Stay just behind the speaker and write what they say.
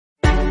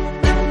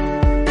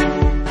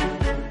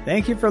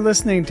Thank you for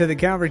listening to the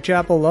Calvary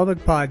Chapel Lubbock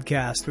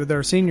podcast with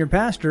our senior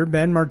pastor,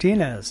 Ben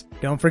Martinez.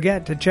 Don't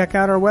forget to check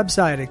out our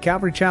website at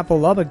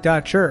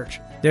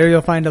calvarychapellubbock.church. There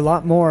you'll find a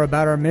lot more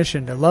about our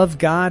mission to love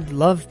God,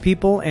 love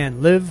people,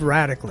 and live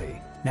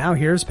radically. Now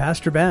here's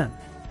Pastor Ben.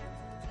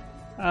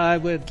 I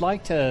would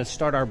like to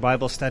start our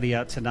Bible study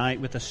out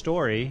tonight with a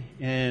story,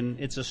 and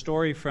it's a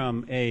story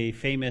from a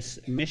famous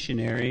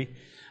missionary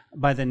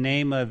by the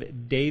name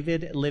of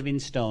David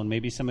Livingstone.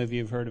 Maybe some of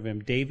you have heard of him,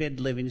 David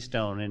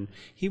Livingstone. And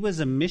he was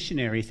a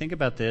missionary, think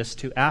about this,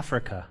 to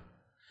Africa.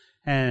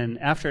 And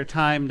after a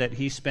time that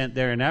he spent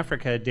there in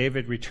Africa,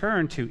 David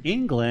returned to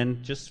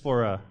England just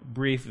for a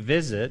brief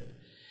visit.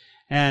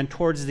 And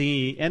towards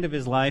the end of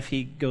his life,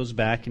 he goes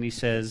back and he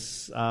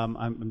says,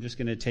 I'm just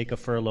going to take a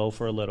furlough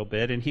for a little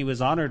bit. And he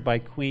was honored by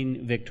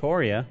Queen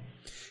Victoria.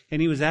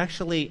 And he was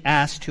actually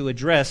asked to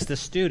address the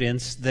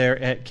students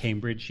there at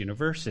Cambridge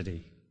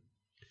University.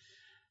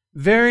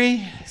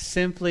 Very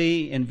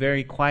simply and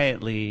very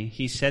quietly,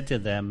 he said to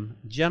them,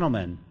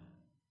 "Gentlemen,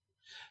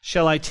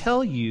 shall I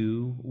tell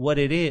you what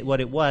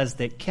it was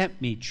that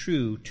kept me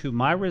true to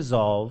my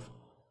resolve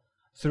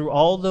through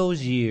all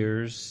those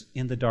years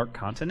in the Dark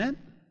Continent?" ?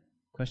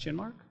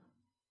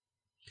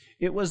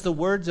 It was the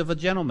words of a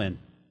gentleman.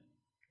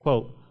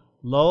 Quote,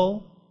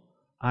 Lo,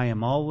 I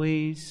am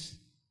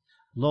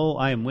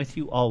with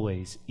you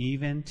always,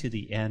 even to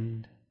the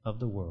end of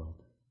the world.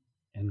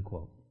 End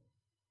quote.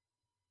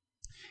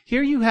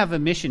 Here you have a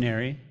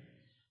missionary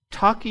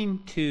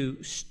talking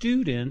to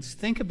students,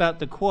 think about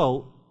the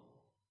quote,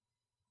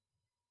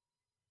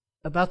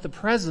 about the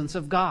presence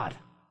of God.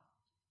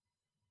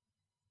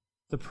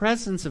 The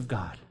presence of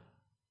God.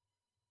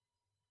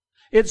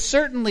 It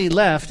certainly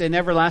left an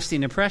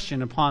everlasting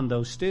impression upon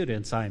those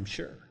students, I am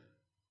sure.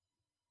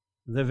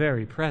 The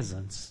very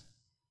presence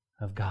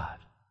of God.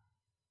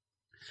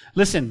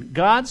 Listen,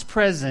 God's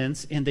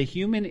presence in the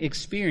human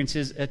experience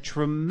is a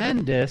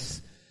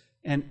tremendous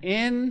and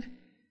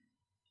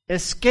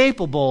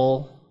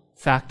inescapable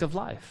fact of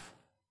life.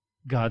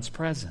 God's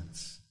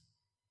presence.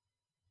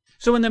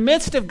 So in the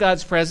midst of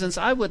God's presence,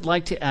 I would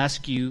like to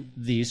ask you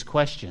these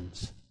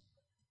questions.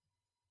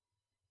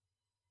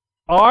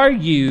 Are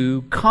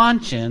you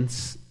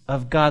conscious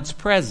of God's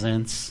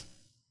presence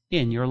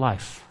in your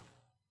life?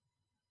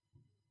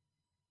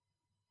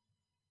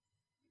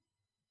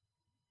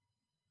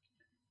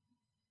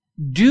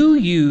 Do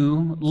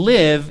you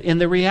live in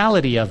the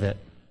reality of it?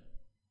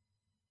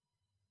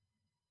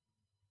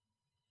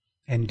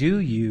 And do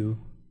you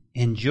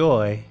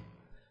enjoy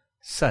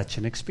such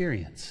an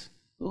experience?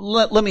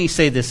 Let me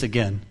say this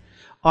again.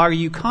 Are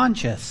you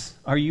conscious?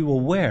 Are you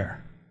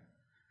aware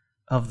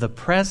of the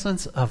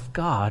presence of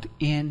God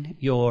in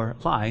your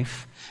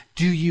life?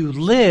 Do you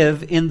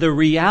live in the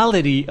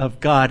reality of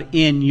God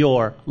in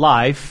your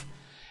life?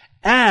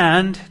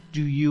 And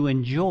do you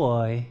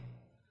enjoy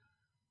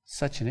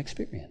such an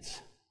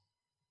experience?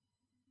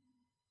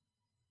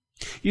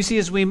 You see,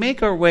 as we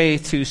make our way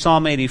to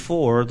Psalm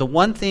 84, the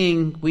one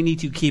thing we need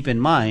to keep in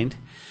mind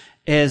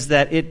is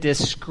that it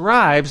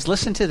describes,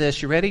 listen to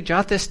this, you ready?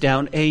 Jot this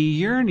down, a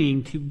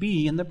yearning to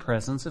be in the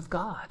presence of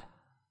God.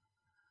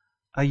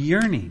 A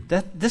yearning.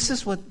 This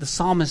is what the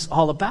psalm is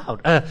all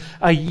about.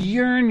 A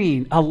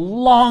yearning, a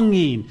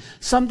longing,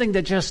 something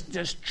that just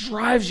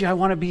drives you. I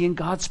want to be in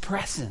God's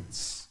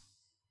presence.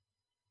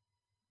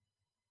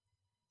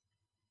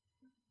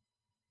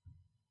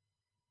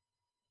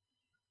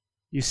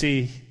 You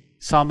see,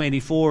 Psalm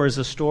 84 is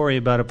a story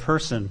about a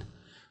person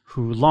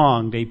who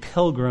longed, a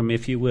pilgrim,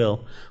 if you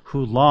will,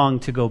 who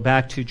longed to go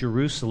back to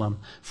Jerusalem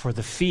for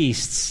the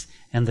feasts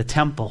and the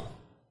temple,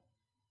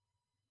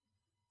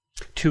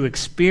 to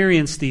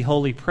experience the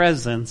holy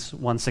presence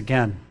once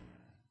again.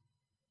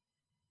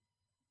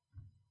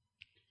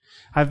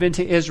 I've been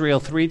to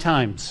Israel 3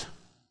 times.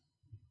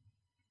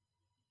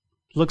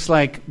 Looks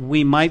like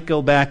we might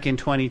go back in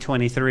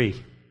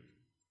 2023.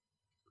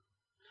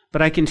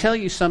 But I can tell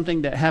you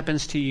something that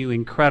happens to you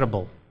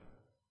incredible.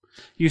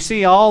 You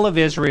see all of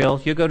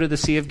Israel. You'll go to the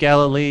Sea of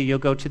Galilee. You'll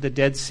go to the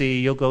Dead Sea.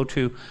 You'll go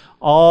to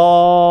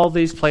all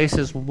these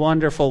places,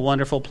 wonderful,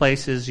 wonderful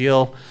places.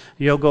 You'll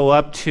go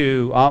up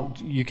to,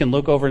 you can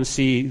look over and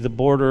see the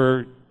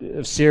border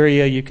of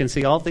Syria. You can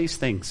see all these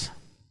things.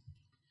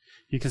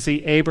 You can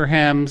see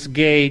Abraham's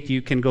gate.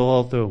 You can go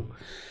all through.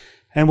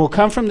 And we'll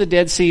come from the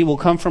Dead Sea, we'll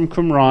come from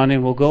Qumran,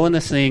 and we'll go in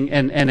this thing,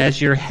 and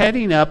as you're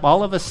heading up,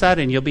 all of a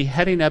sudden, you'll be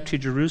heading up to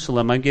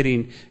Jerusalem. I'm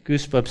getting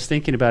goosebumps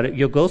thinking about it.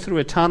 You'll go through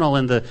a tunnel,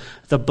 and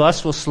the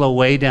bus will slow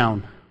way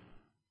down.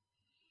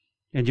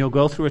 And you'll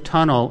go through a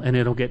tunnel, and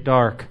it'll get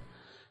dark.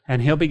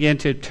 And he'll begin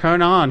to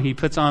turn on, he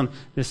puts on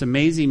this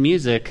amazing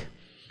music,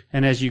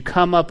 and as you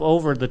come up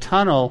over the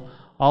tunnel,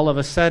 all of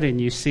a sudden,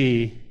 you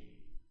see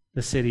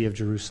the city of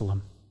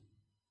Jerusalem.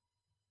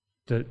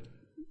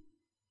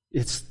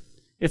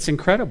 It's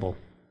incredible.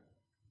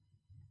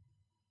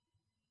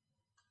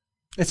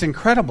 It's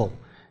incredible.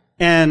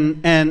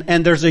 And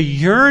there's a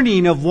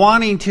yearning of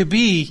wanting to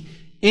be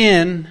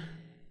in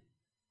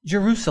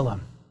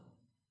Jerusalem.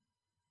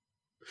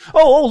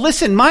 Oh,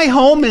 listen, my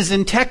home is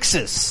in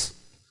Texas.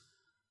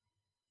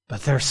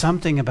 But there's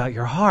something about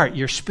your heart,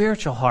 your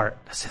spiritual heart,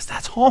 that says,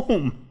 that's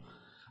home.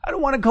 I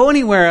don't want to go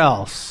anywhere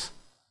else.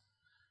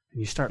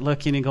 And you start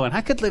looking and going, I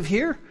could live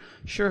here?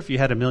 Sure, if you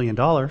had $1 million.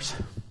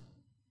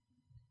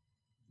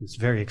 It's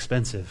very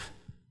expensive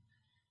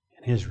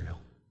in Israel.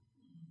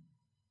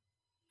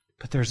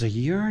 But there's a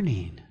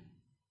yearning.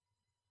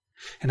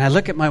 And I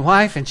look at my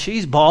wife and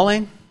she's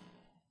bawling.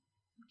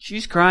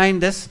 She's crying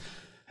this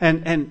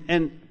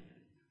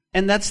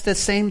and that's the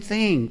same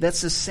thing.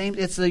 That's the same.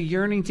 It's a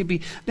yearning to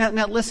be.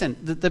 Now listen.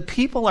 The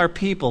people are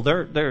people.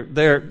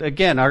 They're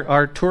again.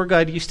 Our tour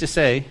guide used to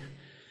say,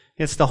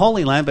 "It's the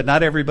Holy Land, but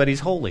not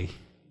everybody's holy."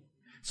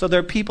 So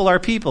their people are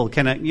people.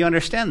 You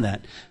understand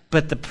that?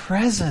 But the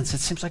presence. It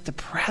seems like the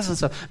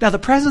presence of. Now the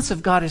presence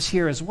of God is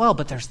here as well.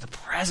 But there's the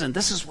present.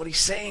 This is what he's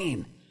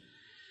saying.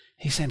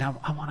 He's saying,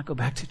 I want to go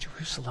back to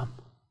Jerusalem.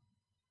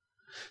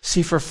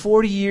 See, for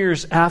 40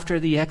 years after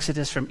the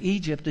Exodus from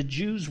Egypt, the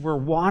Jews were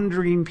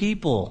wandering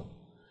people.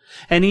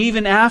 And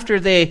even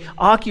after they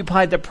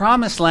occupied the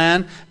Promised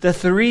Land, the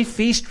 3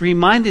 feasts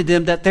reminded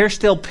them that they're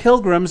still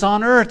pilgrims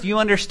on earth. You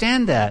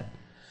understand that?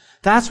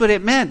 That's what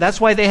it meant.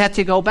 That's why they had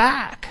to go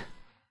back.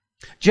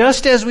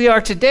 Just as we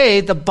are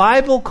today, the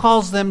Bible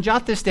calls them,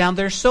 jot this down,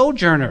 they're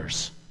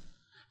sojourners.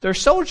 They're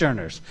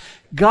sojourners.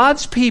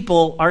 God's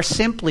people are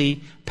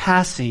simply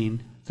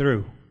passing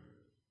through.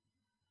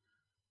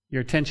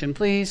 Your attention,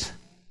 please.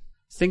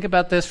 Think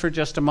about this for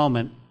just a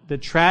moment. The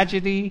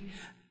tragedy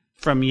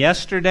from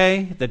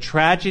yesterday, the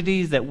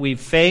tragedies that we've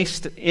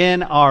faced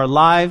in our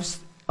lives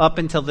up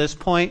until this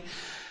point,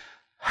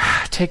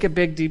 take a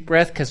big deep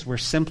breath because we're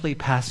simply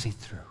passing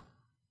through.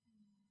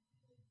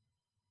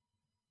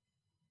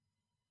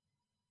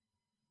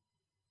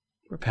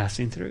 We're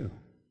passing through.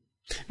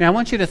 Now, I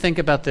want you to think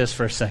about this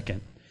for a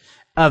second.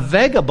 A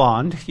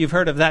vagabond, you've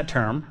heard of that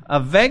term, a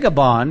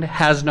vagabond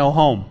has no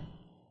home.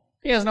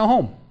 He has no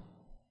home.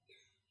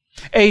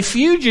 A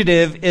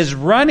fugitive is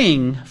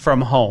running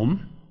from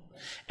home,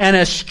 and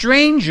a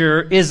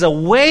stranger is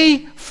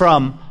away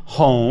from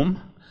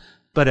home,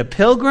 but a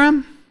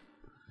pilgrim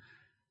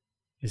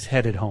is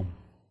headed home.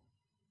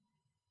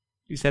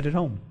 He's headed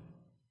home.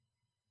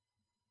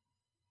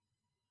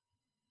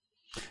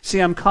 See,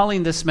 I'm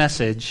calling this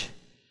message,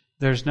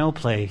 There's No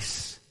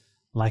Place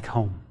Like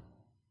Home.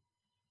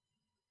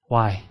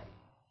 Why?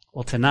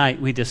 Well, tonight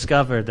we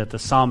discover that the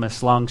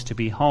psalmist longs to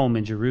be home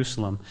in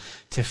Jerusalem,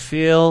 to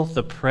feel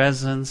the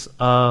presence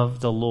of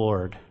the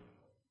Lord.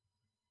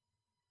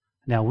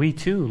 Now we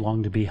too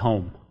long to be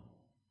home,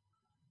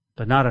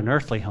 but not an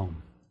earthly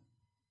home,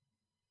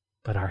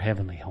 but our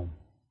heavenly home.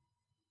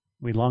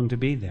 We long to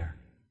be there.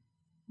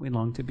 We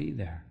long to be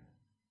there.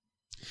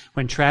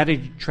 When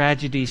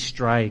tragedies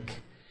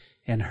strike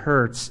and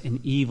hurts and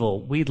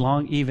evil, we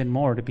long even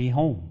more to be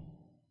home.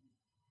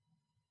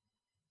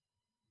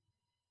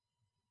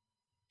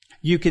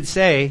 You could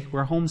say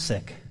we're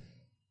homesick.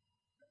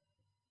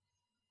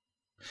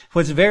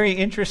 What's very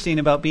interesting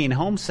about being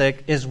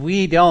homesick is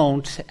we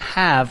don't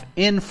have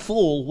in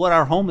full what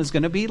our home is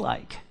going to be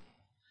like.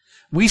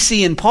 We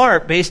see in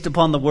part based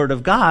upon the Word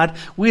of God.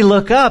 We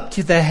look up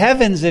to the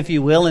heavens, if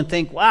you will, and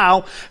think,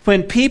 wow,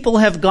 when people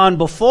have gone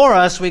before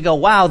us, we go,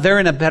 wow, they're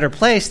in a better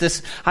place.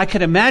 This, I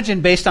could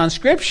imagine based on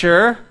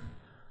Scripture.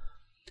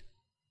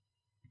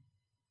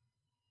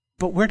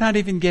 But we're not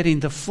even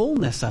getting the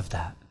fullness of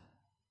that.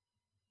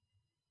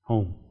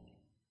 Home.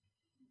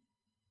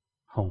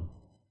 Home.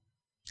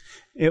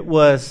 It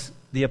was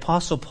the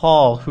Apostle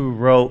Paul who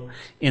wrote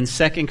in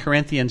 2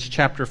 Corinthians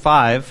chapter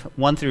 5,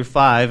 1 through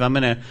 5. I'm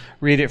going to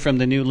read it from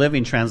the New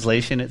Living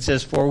Translation. It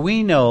says, "For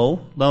we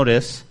know,"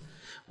 notice,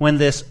 "when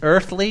this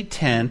earthly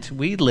tent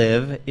we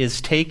live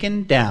is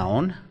taken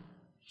down,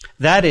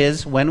 that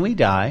is, when we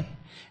die,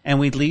 and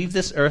we leave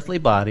this earthly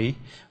body,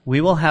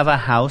 we will have a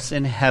house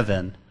in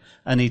heaven,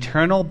 an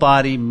eternal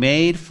body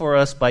made for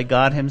us by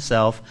God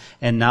Himself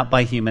and not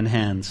by human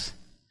hands.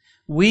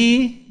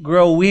 We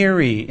grow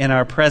weary in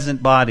our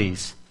present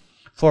bodies,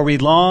 for we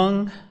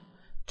long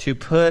to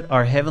put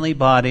our heavenly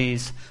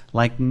bodies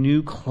like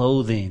new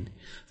clothing.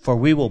 For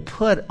we will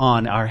put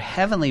on our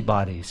heavenly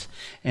bodies,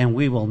 and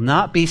we will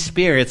not be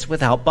spirits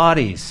without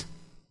bodies.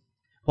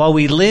 While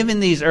we live in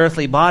these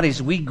earthly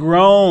bodies, we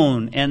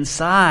groan and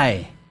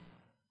sigh.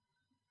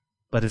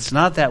 But it's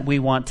not that we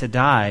want to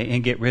die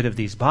and get rid of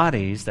these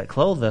bodies that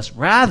clothe us.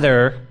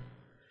 Rather,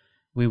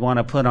 we want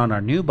to put on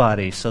our new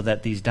bodies so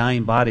that these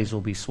dying bodies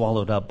will be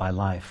swallowed up by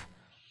life.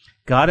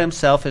 God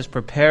Himself has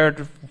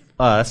prepared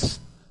us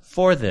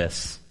for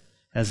this.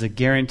 As a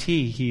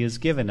guarantee, He has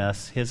given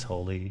us His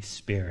Holy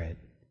Spirit."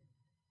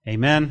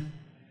 Amen?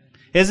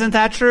 Isn't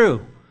that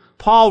true?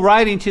 Paul,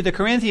 writing to the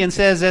Corinthians,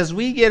 says, as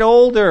we get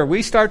older,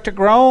 we start to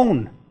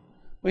groan.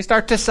 We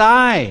start to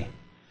sigh.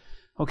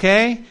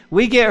 Okay?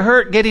 We get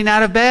hurt getting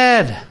out of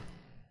bed.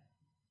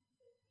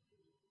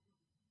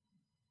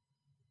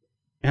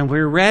 And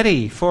we're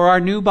ready for our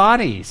new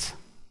bodies.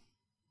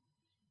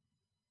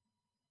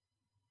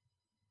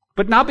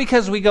 But not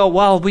because we go,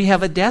 well, we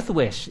have a death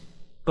wish,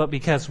 but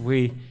because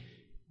we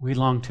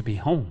long to be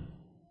home.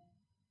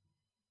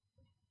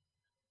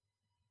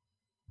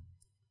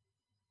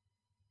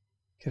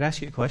 Could I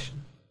ask you a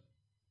question?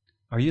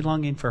 Are you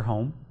longing for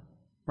home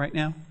right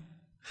now?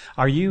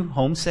 Are you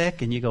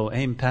homesick? And you go,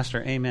 "Amen,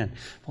 Pastor, amen."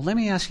 Well, let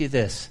me ask you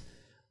this.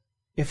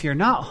 If you're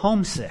not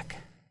homesick,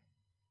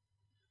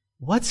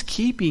 what's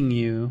keeping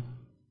you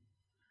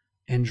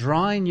and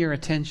drawing your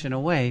attention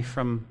away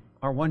from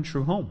our one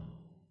true home?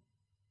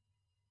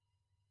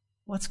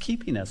 What's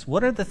keeping us?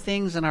 What are the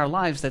things in our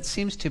lives that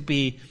seems to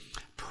be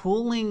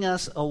pulling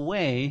us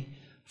away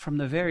from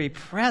the very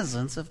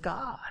presence of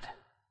God?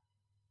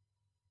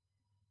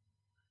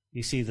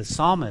 You see, the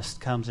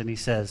psalmist comes and he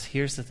says,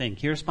 here's the thing.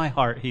 Here's my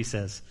heart, he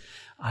says.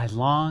 I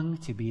long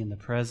to be in the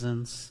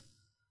presence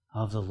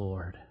of the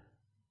Lord.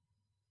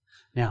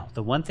 Now,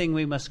 the one thing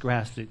we must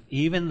grasp is,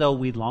 even though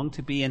we long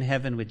to be in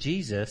heaven with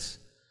Jesus,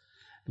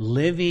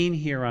 living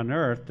here on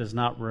earth does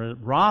not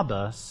rob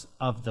us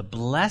of the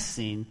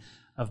blessing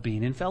of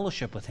being in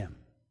fellowship with Him.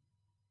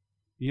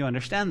 You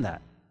understand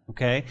that,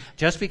 okay?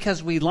 Just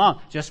because we long,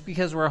 just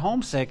because we're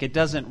homesick, it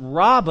doesn't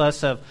rob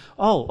us of,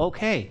 oh,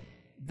 okay,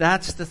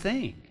 that's the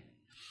thing.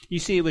 You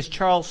see, it was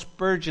Charles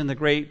Spurgeon, the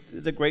great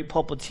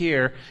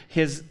pulpiteer.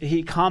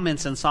 He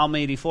comments in Psalm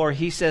 84.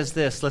 He says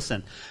this,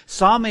 listen,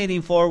 Psalm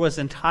 84 was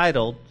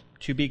entitled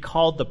to be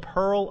called the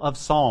Pearl of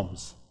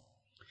Psalms.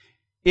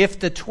 If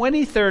the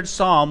 23rd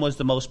Psalm was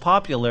the most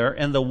popular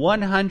and the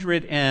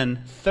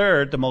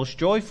 103rd the most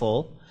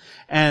joyful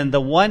and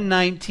the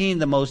 119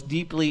 the most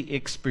deeply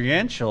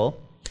experiential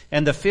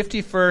and the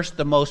 51st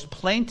the most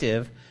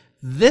plaintive,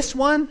 this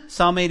one,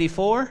 Psalm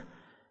 84,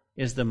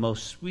 is the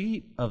most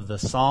sweet of the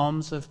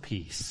Psalms of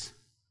peace.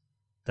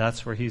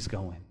 That's where he's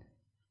going.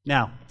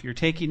 Now, if you're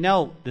taking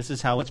note, this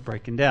is how it's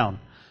broken down.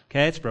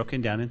 Okay, it's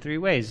broken down in three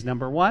ways.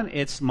 Number one,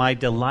 it's my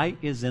delight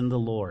is in the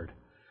Lord.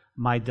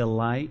 My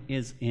delight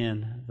is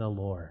in the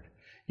Lord.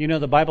 You know,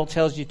 the Bible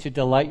tells you to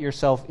delight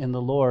yourself in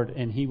the Lord,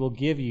 and He will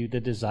give you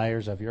the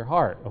desires of your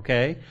heart,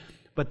 okay?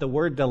 But the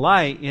word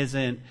delight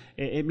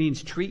it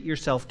means treat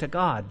yourself to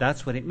God.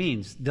 That's what it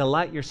means.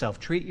 Delight yourself.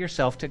 Treat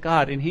yourself to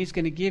God, and He's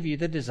going to give you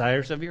the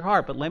desires of your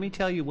heart. But let me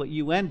tell you what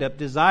you end up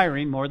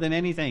desiring more than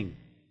anything.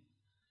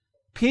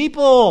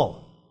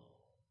 People.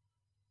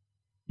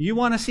 You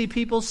want to see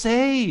people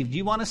saved.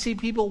 You want to see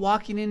people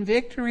walking in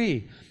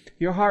victory.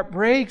 Your heart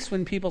breaks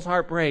when people's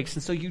heart breaks.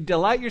 And so you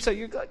delight yourself.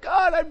 You're like,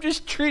 God, I'm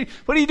just treating.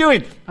 What are you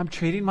doing? I'm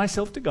treating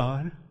myself to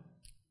God.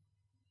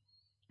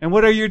 And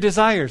what are your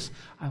desires?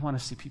 I want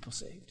to see people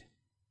saved.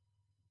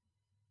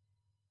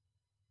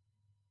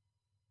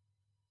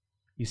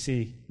 You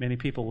see, many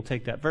people will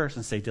take that verse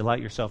and say,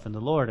 delight yourself in the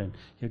Lord, and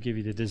He'll give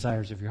you the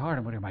desires of your heart.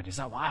 And what are my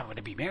desires? Well, I want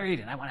to be married,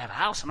 and I want to have a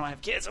house, and I want to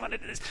have kids, I want to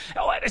do this.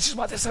 Oh, I just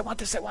want this, I want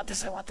this, I want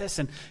this, I want this.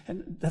 And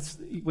that's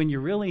when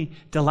you're really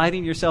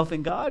delighting yourself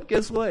in God,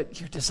 guess what?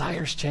 Your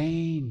desires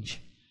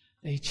change.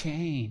 They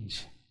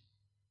change.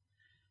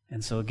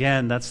 And so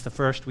again, that's the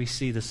first we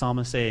see the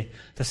psalmist say.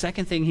 The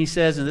second thing he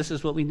says, and this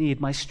is what we need,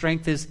 my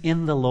strength is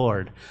in the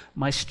Lord.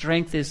 My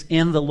strength is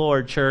in the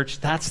Lord, church.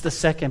 That's the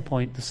second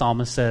point the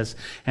psalmist says.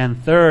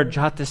 And third,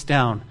 jot this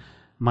down,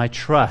 my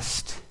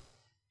trust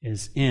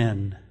is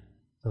in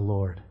the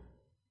Lord.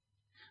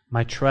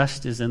 My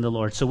trust is in the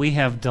Lord. So we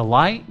have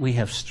delight, we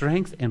have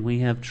strength, and we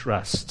have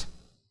trust.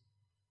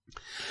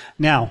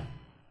 Now,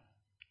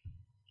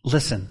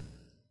 listen.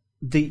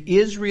 The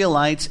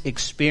Israelites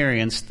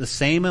experienced the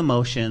same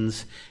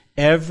emotions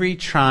every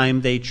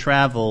time they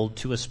traveled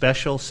to a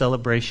special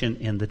celebration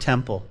in the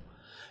temple.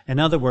 In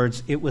other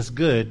words, it was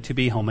good to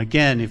be home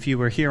again. If you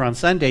were here on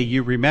Sunday,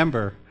 you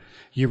remember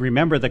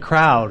the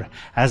crowd.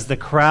 As the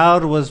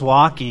crowd was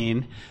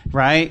walking,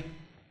 right?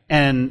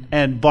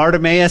 And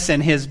Bartimaeus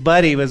and his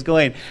buddy was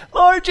going,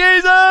 Lord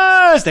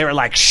Jesus! They were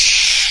like,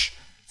 shh!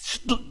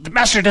 The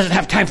master doesn't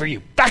have time for you.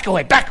 Back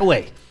away, back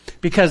away.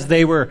 Because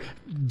they were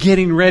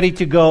getting ready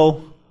to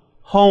go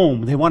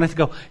home. They wanted to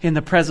go in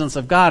the presence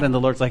of God. And the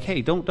Lord's like,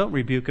 hey, don't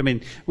rebuke. I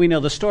mean, we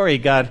know the story.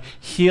 God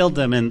healed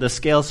them and the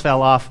scales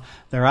fell off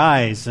their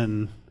eyes.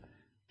 And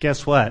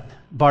guess what?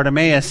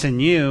 Bartimaeus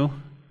and you,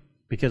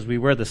 because we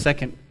were the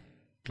second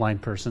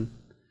blind person,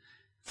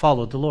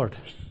 followed the Lord.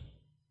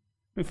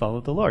 We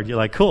followed the Lord. You're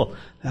like, cool.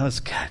 That was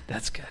good.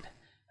 That's good.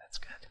 That's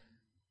good.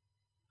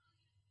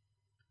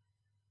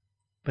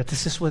 But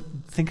this is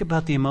think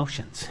about the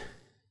emotions.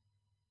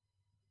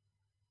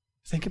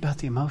 Think about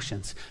the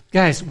emotions.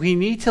 Guys, we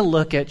need to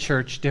look at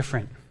church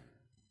different.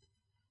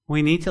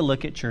 We need to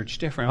look at church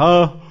different.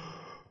 Oh,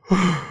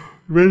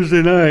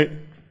 Wednesday night.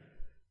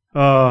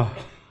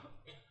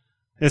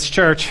 It's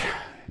church.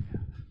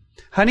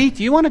 Honey,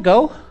 do you want to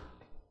go?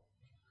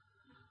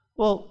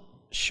 Well,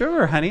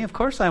 sure, honey. Of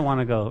course I want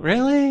to go.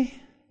 Really?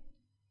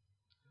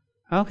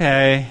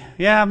 Okay.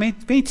 Yeah, me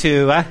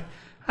too. I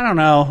don't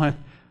know.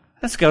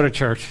 Let's go to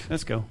church.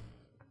 Let's go.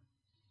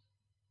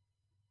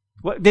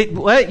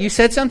 What? You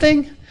said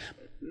something?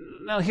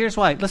 No, here's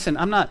why. Listen,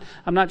 I'm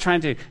not trying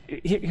to.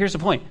 Here's the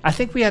point. I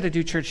think we had to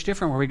do church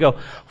different where we go,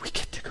 we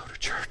get to go to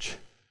church.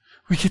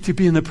 We get to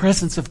be in the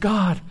presence of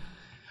God.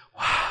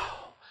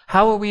 Wow.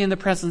 How are we in the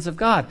presence of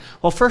God?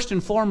 Well, first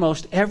and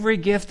foremost, every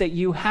gift that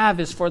you have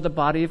is for the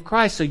body of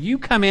Christ. So you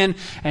come in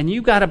and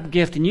you got a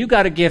gift and you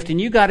got a gift and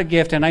you got a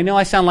gift. And I know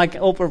I sound like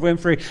Oprah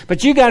Winfrey,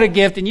 but you got a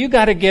gift and you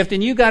got a gift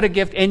and you got a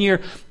gift, and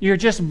you're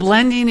just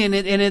blending in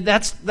it, and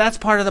that's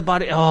part of the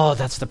body. Oh,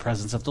 that's the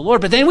presence of the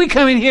Lord. But then we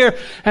come in here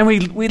and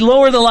we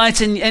lower the lights,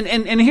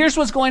 and here's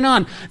what's going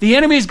on. The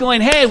enemy's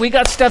going, hey, we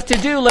got stuff to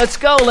do. Let's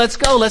go.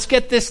 Let's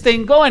get this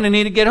thing going. I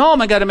need to get home.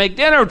 I got to make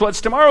dinner.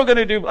 What's tomorrow going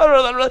to do? Blah,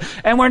 blah, blah, blah.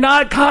 And we're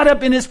not caught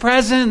up in his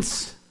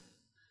presence.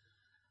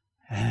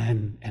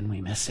 And we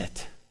miss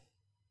it.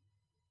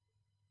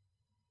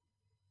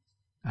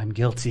 I'm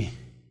guilty.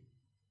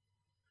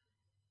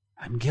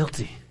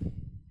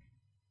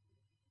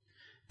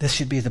 This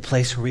should be the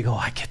place where we go,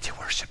 I get to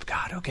worship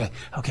God. Okay.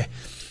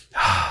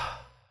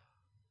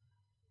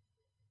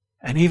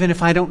 And even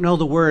if I don't know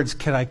the words,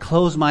 can I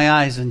close my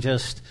eyes and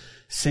just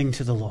sing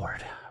to the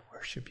Lord? I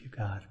worship you,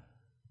 God.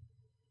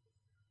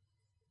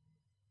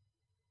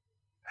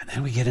 And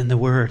then we get in the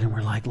Word and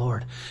we're like,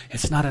 Lord,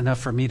 it's not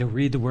enough for me to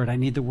read the Word. I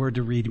need the Word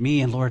to read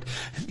me. And Lord,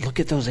 look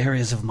at those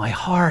areas of my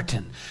heart.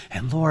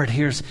 And Lord,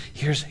 here's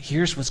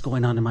what's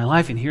going on in my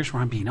life. And here's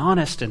where I'm being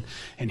honest. And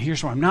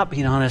here's where I'm not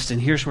being honest.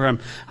 And here's where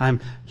I'm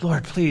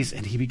Lord, please.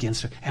 And he begins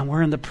to, and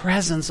we're in the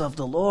presence of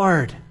the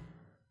Lord.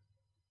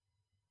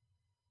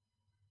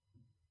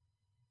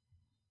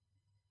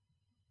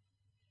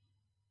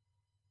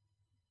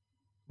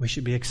 We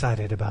should be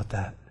excited about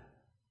that.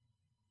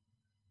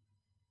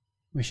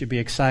 We should be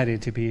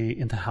excited to be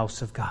in the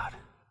house of God.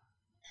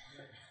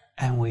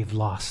 And we've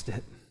lost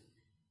it.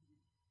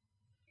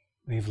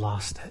 We've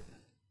lost it.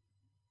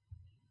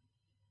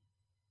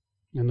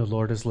 And the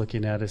Lord is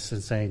looking at us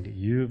and saying,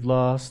 you've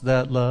lost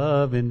that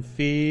love and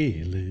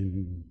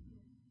feeling.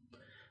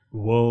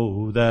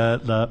 Whoa,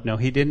 that love. No,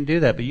 he didn't do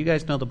that, but you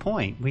guys know the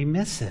point. We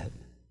miss it.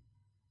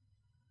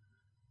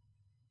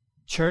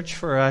 Church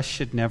for us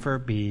should never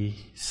be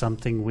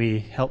something we,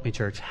 help me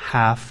church,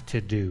 have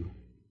to do.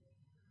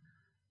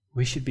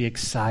 We should be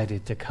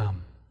excited to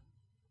come.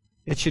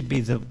 It should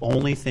be the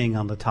only thing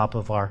on the top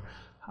of our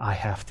I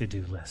have to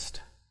do list.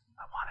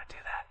 I want to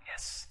do that.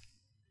 Yes.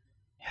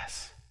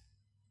 Yes.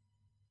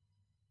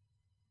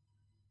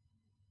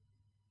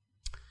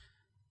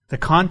 The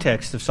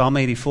context of Psalm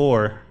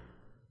 84,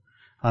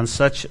 on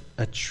such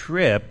a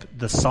trip,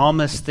 the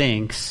psalmist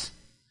thinks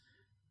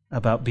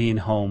about being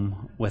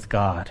home with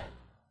God.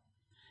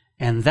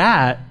 And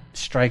that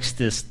strikes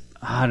this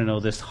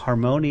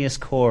harmonious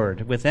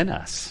chord within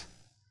us.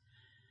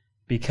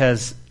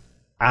 Because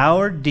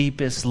our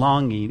deepest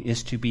longing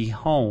is to be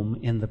home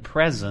in the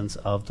presence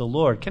of the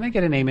Lord. Can I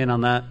get an amen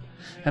on that?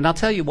 And I'll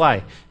tell you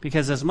why.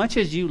 Because as much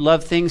as you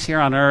love things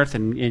here on earth,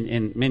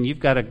 and men, you've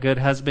got a good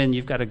husband,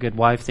 you've got a good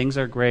wife, things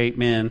are great,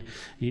 men,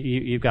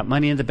 you've got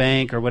money in the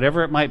bank, or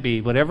whatever it might be,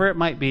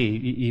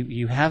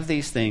 you have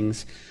these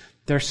things.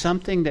 There's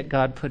something that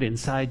God put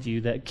inside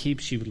you that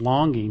keeps you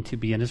longing to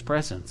be in his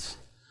presence.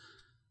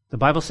 The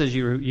Bible says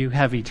you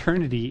have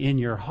eternity in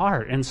your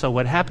heart. And so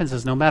what happens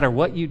is no matter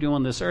what you do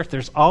on this earth,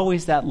 there's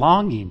always that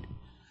longing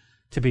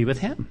to be with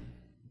him.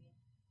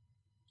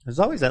 There's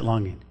always that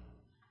longing.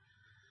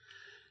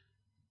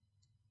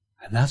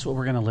 And that's what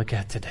we're going to look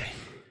at today.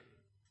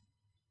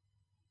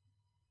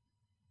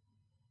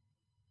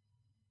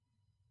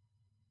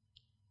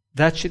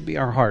 That should be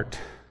our heart,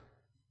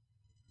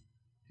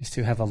 is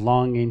to have a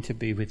longing to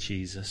be with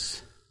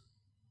Jesus.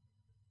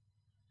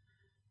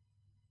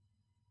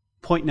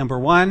 Point number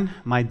 1,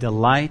 my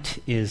delight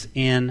is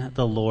in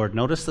the Lord.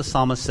 Notice the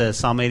psalmist says,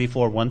 Psalm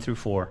 84, 1 through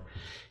 4.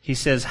 He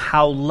says,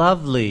 how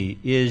lovely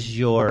is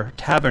your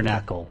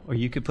tabernacle. Or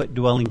you could put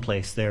dwelling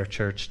place there,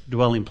 church.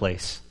 Dwelling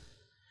place.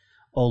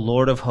 O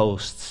Lord of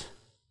hosts.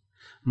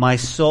 My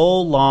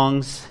soul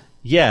longs,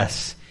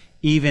 yes,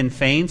 even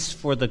faints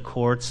for the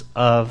courts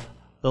of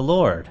the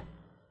Lord.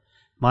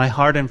 My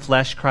heart and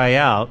flesh cry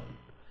out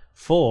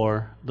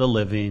for the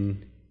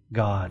living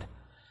God.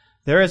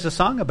 There is a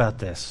song about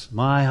this.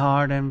 My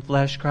heart and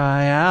flesh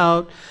cry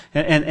out.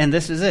 And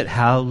this is it.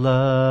 How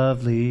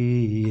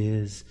lovely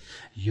is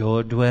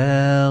your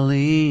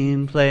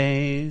dwelling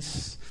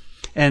place.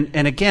 And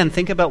again,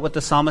 think about what the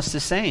psalmist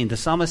is saying. The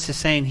psalmist is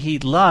saying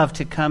he'd love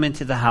to come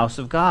into the house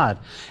of God.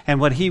 And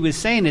what he was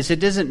saying is it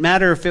doesn't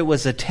matter if it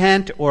was a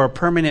tent or a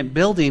permanent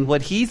building.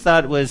 What he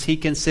thought was he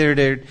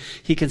considered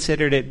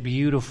it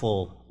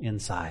beautiful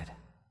inside.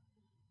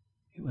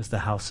 It was the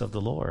house of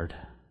the Lord.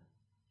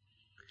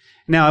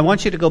 Now, I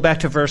want you to go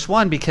back to verse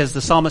 1 because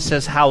the psalmist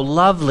says, how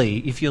lovely.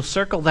 If you'll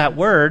circle that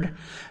word,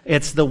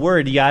 it's the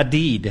word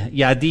yadid.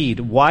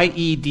 Yadid.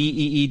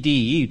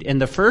 Y-E-D-E-E-D. And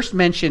the first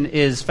mention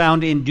is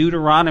found in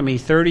Deuteronomy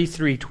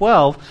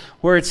 33:12,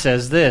 where it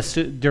says this.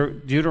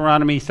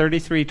 Deuteronomy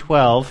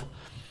 33:12,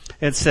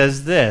 it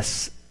says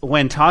this.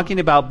 When talking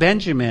about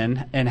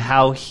Benjamin and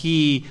how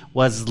he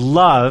was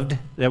loved,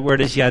 that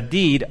word is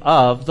yadid,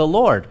 of the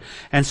Lord.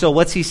 And so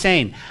what's he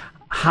saying?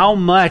 How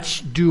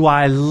much do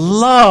I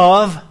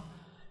love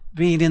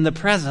being in the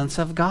presence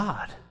of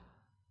God?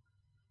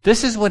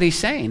 This is what he's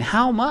saying.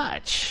 How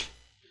much?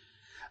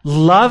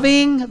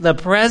 Loving the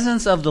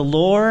presence of the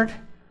Lord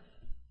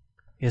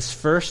is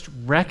first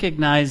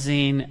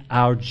recognizing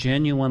our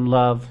genuine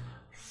love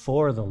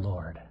for the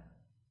Lord.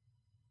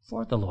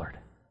 For the Lord.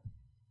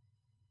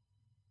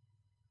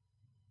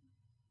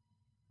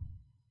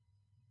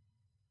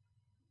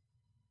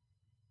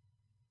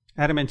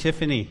 Adam and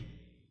Tiffany,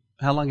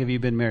 how long have you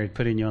been married?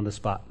 Putting you on the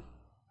spot.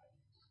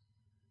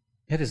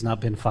 It has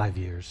not been 5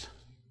 years.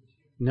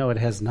 No, it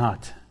has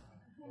not.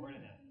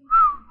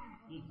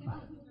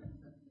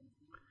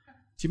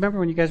 Do you remember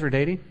when you guys were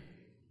dating? Do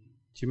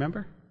you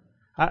remember?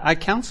 I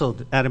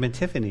counseled Adam and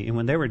Tiffany, and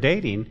when they were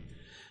dating,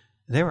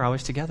 they were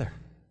always together.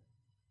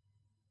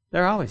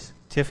 They're always.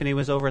 Tiffany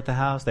was over at the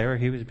house.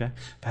 He was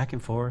back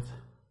and forth.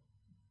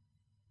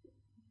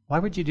 Why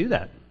would you do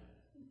that?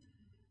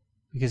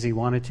 Because he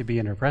wanted to be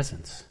in her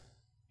presence.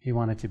 He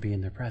wanted to be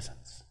in their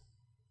presence.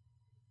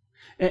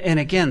 And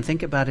again,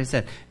 think about it.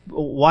 That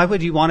why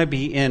would you want to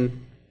be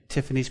in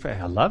Tiffany's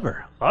presence? I love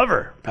her.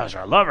 Pastor,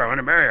 I love her. I want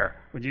to marry her.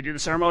 Would you do the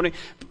ceremony?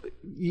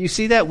 You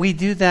see that? We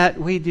do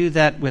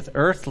that with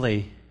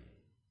earthly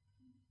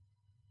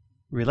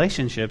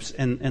relationships,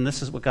 and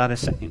this is what God is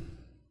saying.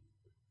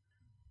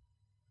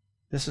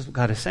 This is what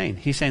God is saying.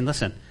 He's saying,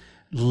 listen,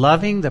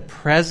 loving the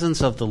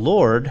presence of the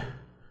Lord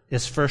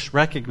is first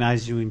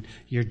recognizing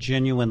your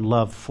genuine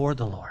love for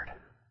the Lord.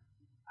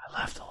 I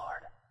love the Lord.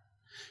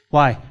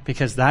 Why?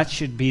 Because that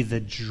should be the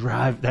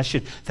drive.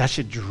 That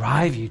should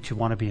drive you to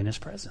want to be in His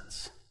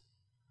presence.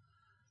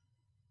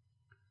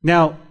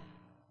 Now,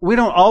 we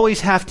don't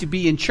always have to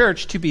be in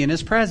church to be in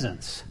His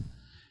presence.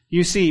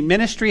 You see,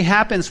 ministry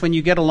happens when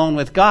you get alone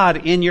with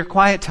God in your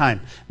quiet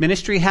time.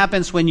 Ministry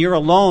happens when you're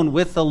alone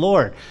with the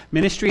Lord.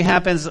 Ministry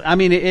happens,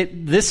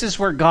 this is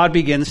where God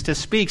begins to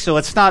speak. So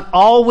it's not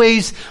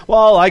always,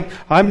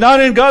 I'm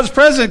not in God's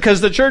presence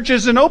because the church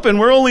isn't open.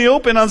 We're only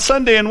open on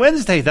Sunday and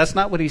Wednesday. That's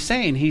not what He's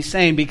saying. He's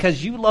saying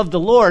because you love the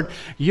Lord,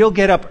 you'll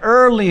get up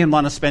early and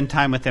want to spend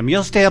time with Him.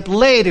 You'll stay up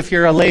late if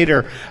you're a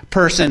later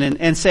person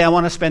and say, I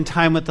want to spend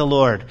time with the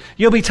Lord.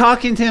 You'll be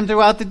talking to Him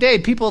throughout the day.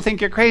 People think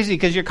you're crazy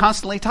because you're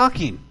constantly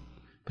talking.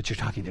 But you're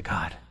talking to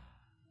God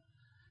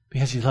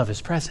because you love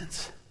His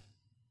presence.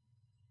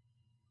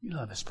 You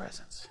love His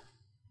presence.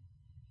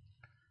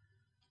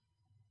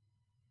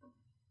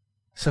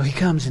 So He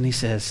comes and He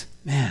says,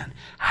 man,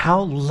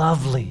 how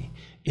lovely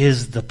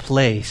is the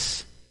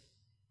place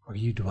where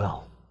you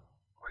dwell.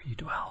 Where you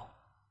dwell.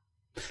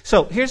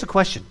 So here's a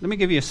question. Let me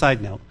give you a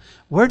side note.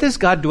 Where does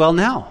God dwell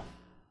now?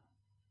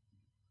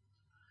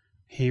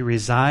 He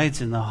resides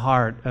in the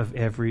heart of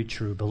every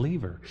true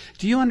believer.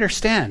 Do you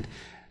understand?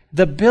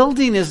 The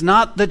building is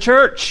not the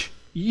church.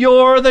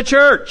 You're the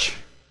church.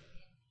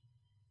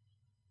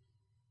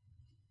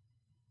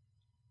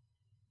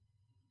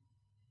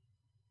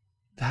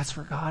 That's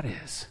where God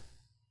is.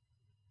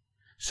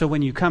 So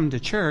when you come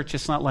to church,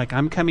 it's not like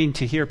I'm coming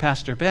to hear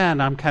Pastor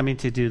Ben, I'm coming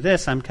to do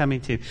this, I'm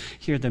coming to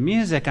hear the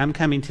music, I'm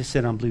coming to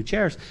sit on blue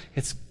chairs.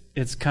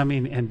 It's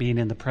coming and being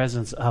in the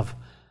presence of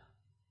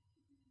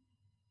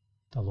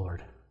the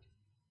Lord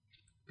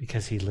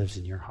because He lives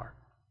in your heart.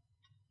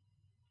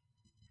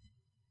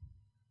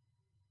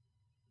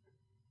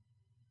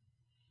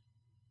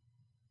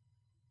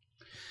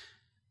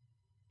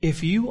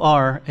 If you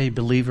are a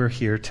believer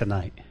here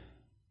tonight,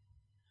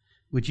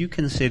 would you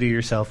consider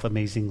yourself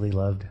amazingly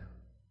loved?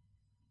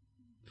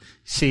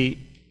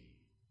 See,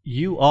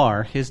 you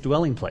are His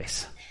dwelling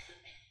place.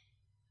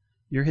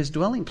 You're His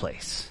dwelling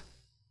place.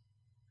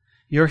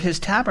 You're His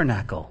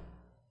tabernacle.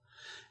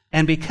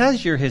 And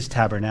because you're His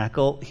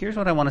tabernacle, here's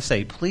what I want to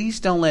say. Please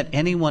don't let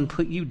anyone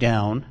put you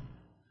down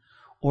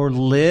or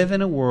live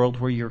in a world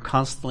where you're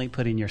constantly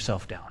putting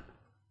yourself down.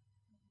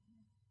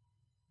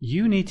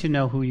 You need to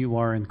know who you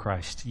are in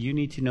Christ. You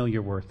need to know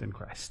your worth in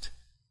Christ.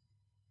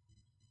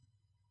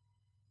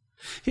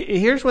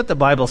 Here's what the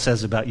Bible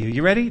says about you.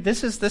 You ready?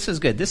 This is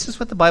good. This is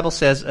what the Bible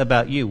says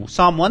about you.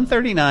 Psalm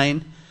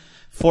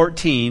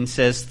 139:14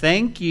 says,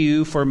 "Thank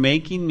you for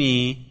making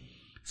me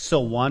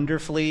so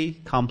wonderfully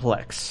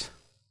complex.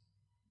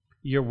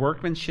 Your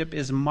workmanship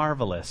is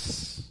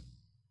marvelous.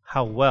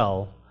 How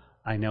well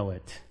I know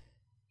it."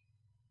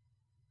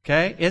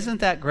 Okay?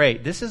 Isn't that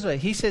great? This is what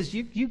he says.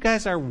 You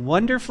guys are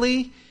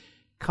wonderfully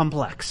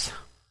complex.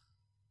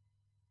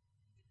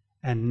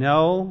 And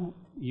no,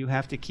 you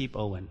have to keep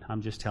Owen.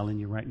 I'm just telling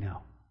you right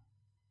now.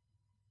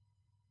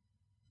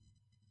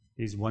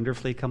 He's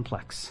wonderfully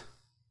complex.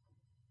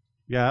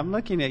 Yeah, I'm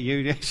looking at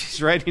you.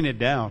 She's writing it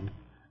down.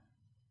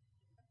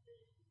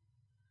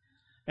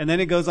 And then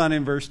it goes on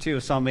in verse 2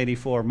 of Psalm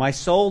 84. My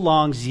soul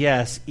longs,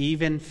 yes,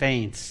 even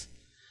faints,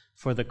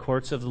 for the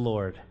courts of the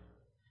Lord.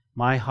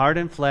 My heart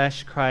and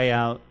flesh cry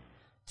out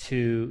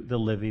to the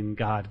living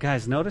God.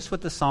 Guys, notice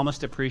what the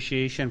psalmist's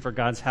appreciation for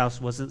God's house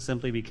wasn't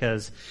simply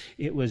because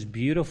it was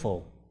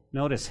beautiful.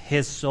 Notice,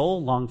 his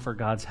soul longed for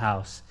God's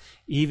house,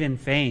 even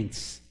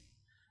faints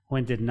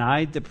when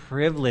denied the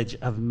privilege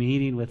of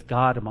meeting with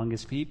God among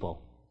His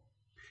people.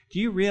 Do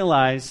you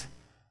realize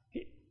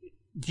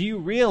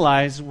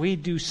we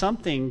do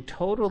something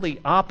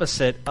totally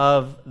opposite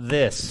of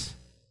this?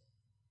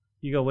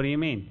 You go, what do you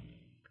mean?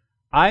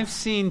 I've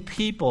seen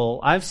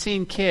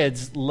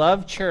kids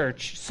love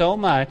church so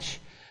much,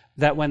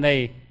 that when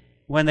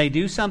they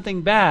do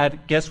something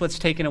bad, guess what's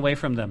taken away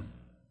from them?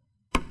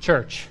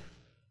 Church.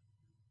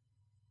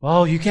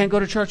 Oh, you can't go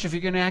to church if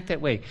you're going to act that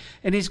way.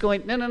 And he's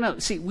going, no.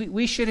 See,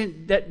 we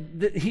shouldn't.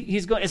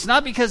 He's going. It's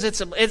not because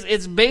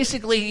it's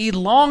basically he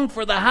longed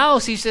for the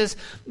house. He says,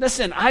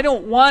 listen, I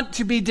don't want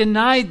to be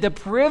denied the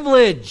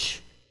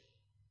privilege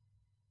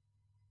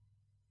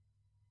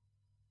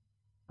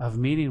of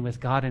meeting with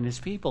God and His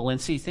people. And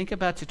see, think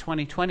about to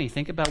 2020.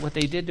 Think about what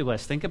they did to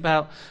us. Think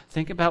about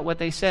what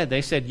they said.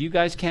 They said, you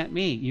guys can't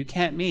meet. You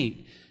can't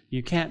meet.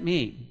 You can't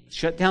meet.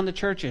 Shut down the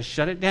churches.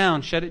 Shut it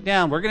down. Shut it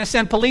down. We're going to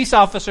send police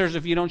officers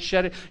if you don't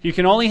shut it. You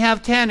can only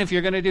have 10 if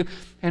you're going to do.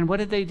 And what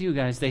did they do,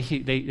 guys?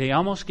 They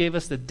almost gave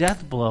us the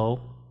death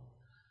blow.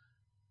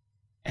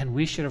 And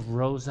we should have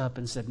rose up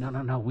and said,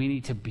 no. We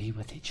need to be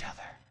with each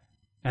other.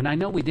 And I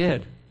know we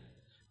did.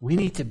 We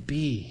need to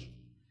be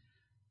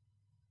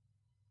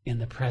in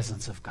the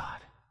presence of God.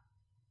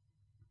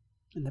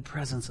 In the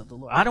presence of the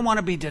Lord. I don't want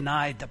to be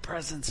denied the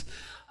presence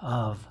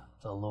of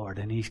the Lord.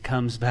 And he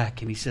comes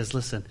back and he says,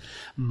 listen,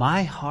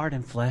 my heart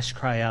and flesh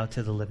cry out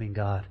to the living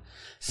God.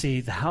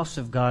 See, the house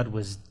of God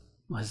was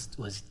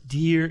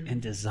dear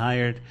and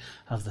desired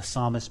of the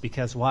psalmist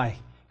because why?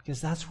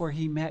 Because that's where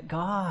he met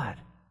God.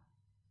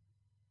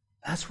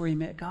 That's where he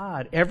met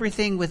God.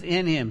 Everything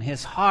within him,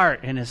 his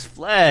heart and his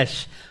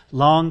flesh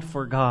longed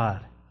for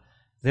God.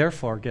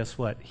 Therefore, guess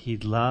what? He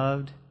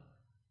loved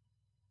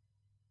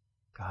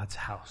God's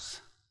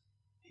house.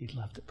 He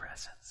loved the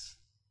presence.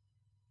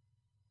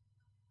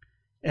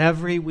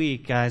 Every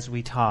week, guys,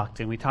 we talked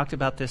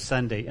about this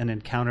Sunday, an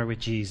encounter with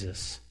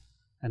Jesus.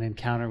 An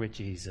encounter with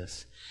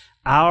Jesus.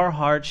 Our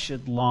hearts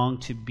should long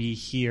to be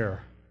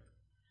here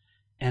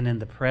and in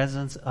the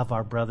presence of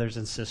our brothers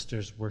and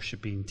sisters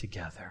worshiping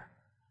together.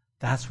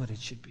 That's what it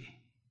should be.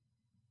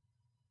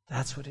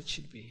 That's what it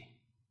should be.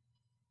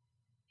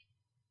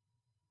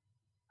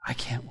 I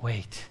can't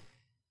wait.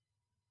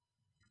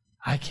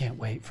 I can't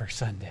wait for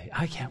Sunday.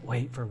 I can't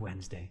wait for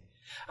Wednesday.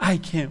 I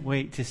can't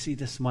wait to see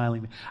the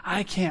smiling man.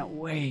 I can't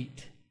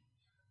wait.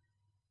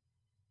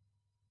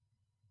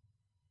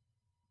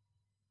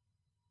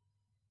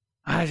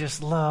 I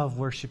just love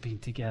worshiping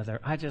together.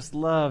 I just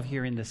love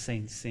hearing the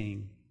saints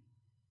sing.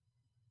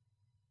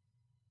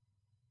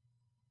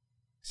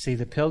 See,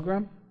 the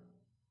pilgrim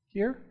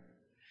here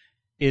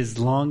is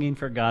longing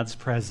for God's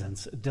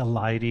presence,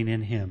 delighting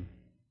in Him.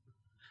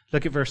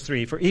 Look at verse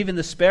 3. For even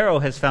the sparrow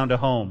has found a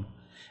home,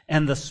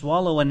 and the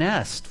swallow a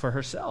nest for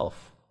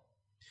herself,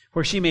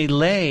 where she may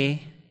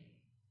lay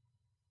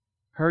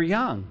her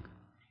young.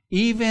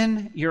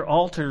 Even your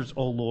altars,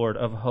 O Lord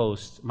of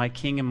hosts, my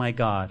King and my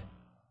God.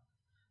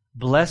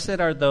 Blessed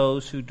are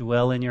those who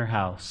dwell in your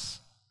house.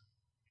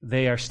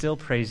 They are still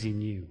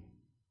praising you.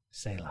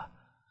 Selah.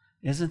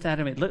 Isn't that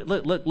amazing?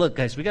 Look,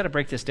 guys, we got to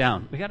break this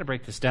down.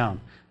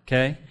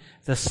 Okay?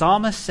 The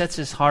psalmist sets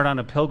his heart on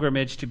a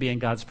pilgrimage to be in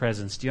God's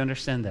presence. Do you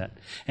understand that?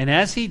 And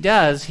as he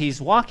does,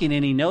 he's walking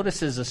and he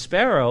notices a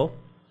sparrow,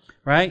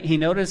 right? He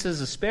notices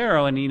a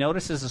sparrow and he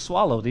notices a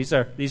swallow. These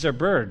are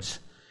birds,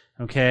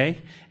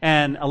 okay?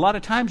 And a lot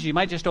of times you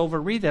might just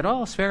overread that.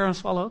 Oh, sparrow and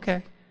swallow,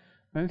 okay.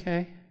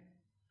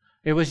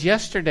 It was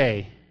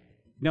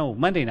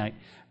Monday night,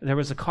 there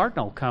was a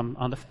cardinal come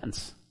on the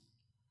fence.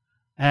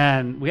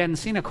 And we hadn't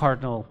seen a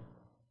cardinal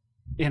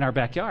in our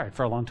backyard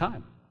for a long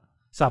time.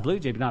 Saw a blue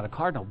jay, but not a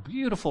cardinal.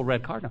 Beautiful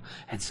red cardinal.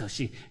 And so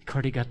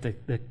Cordy got the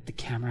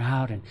camera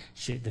out and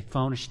the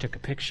phone, and she took a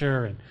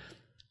picture.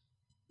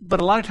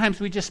 But a lot of times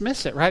we just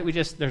miss it, right?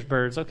 There's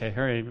birds. Okay,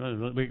 hurry.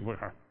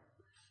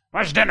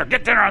 Where's dinner?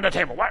 Get dinner on the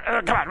table.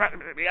 Come on,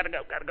 we gotta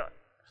go.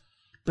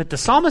 But the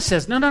psalmist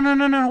says, no,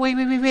 wait.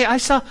 I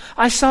saw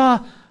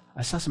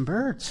some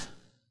birds.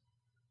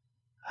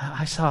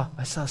 I saw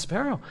a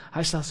sparrow.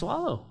 I saw a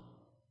swallow.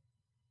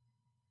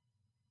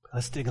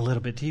 Let's dig a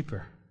little bit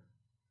deeper.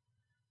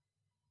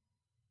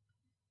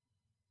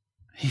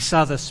 He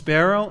saw the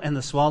sparrow and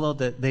the swallow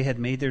that they had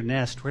made their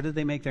nest. Where did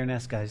they make their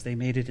nest, guys? They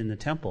made it in the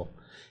temple,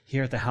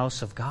 here at the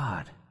house of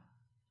God,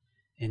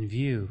 in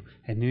view.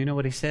 And you know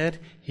what he said?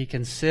 He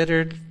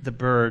considered the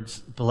birds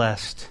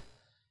blessed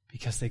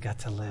because they got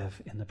to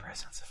live in the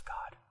presence of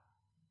God.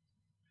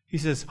 He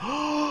says,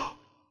 wow.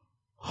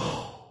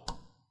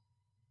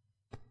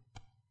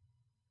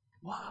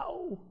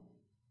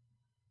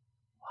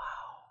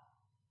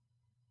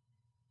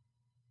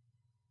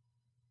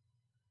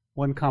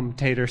 One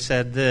commentator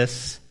said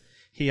this.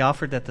 He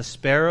offered that the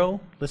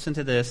sparrow, listen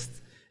to this,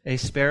 a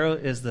sparrow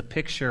is the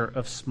picture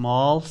of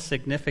small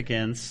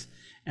significance,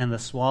 and the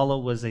swallow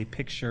was a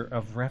picture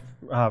of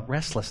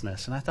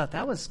restlessness. And I thought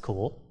that was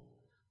cool.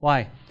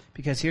 Why?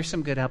 Because here's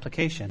some good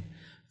application.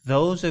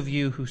 Those of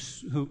you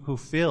who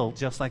feel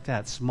just like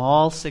that,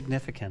 small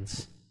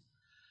significance,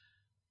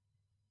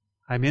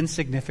 I'm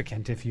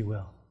insignificant, if you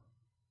will.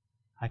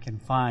 I can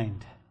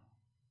find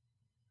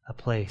a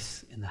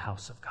place in the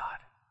house of God.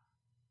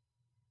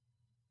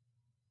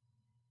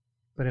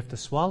 But if the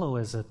swallow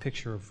is a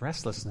picture of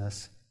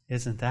restlessness,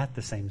 isn't that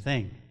the same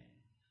thing?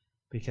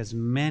 Because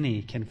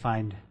many can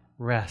find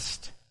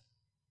rest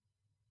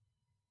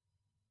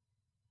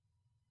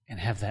and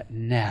have that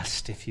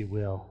nest, if you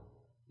will,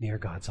 near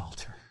God's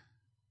altar.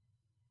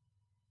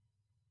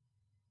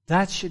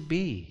 That should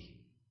be.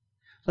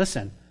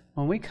 Listen,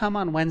 when we come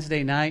on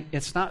Wednesday night,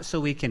 it's not so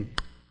we can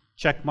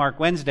check mark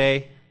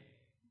Wednesday,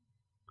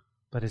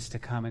 but it's to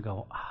come and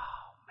go,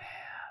 oh man,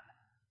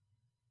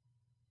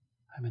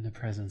 I'm in the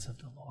presence of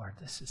the Lord.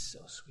 This is so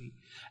sweet.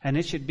 And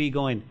it should be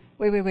going,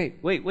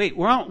 wait,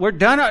 we're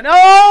done.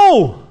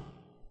 No!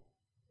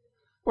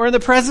 We're in the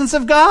presence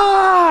of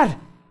God.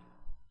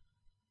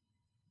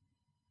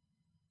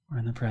 We're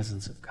in the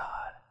presence of God.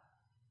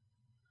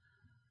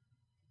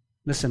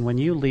 Listen, when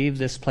you leave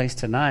this place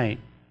tonight,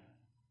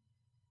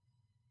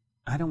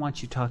 I don't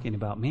want you talking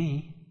about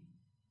me.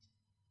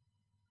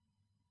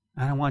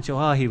 I don't want you,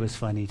 oh, he was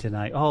funny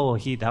tonight. Oh,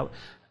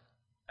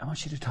 I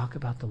want you to talk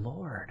about the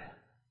Lord.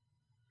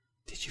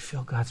 Did you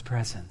feel God's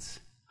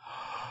presence?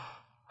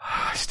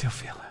 I still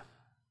feel Him.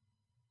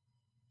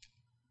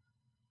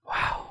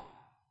 Wow.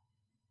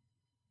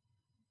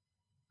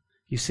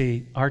 You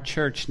see, our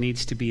church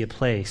needs to be a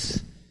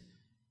place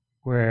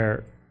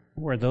where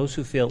those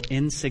who feel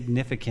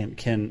insignificant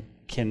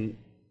can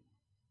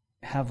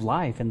have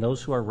life, and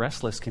those who are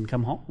restless can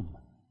come home.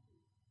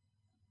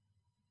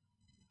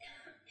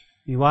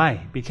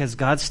 Why? Because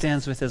God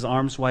stands with His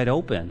arms wide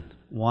open,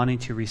 wanting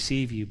to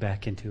receive you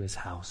back into His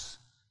house,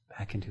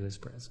 back into His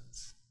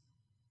presence.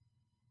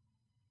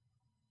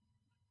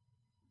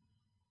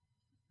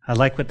 I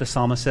like what the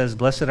psalmist says,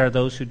 blessed are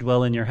those who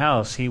dwell in your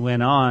house. He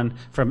went on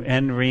from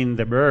envying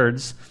the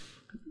birds,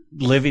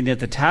 living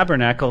at the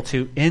tabernacle,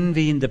 to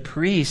envying the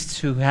priests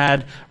who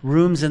had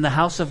rooms in the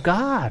house of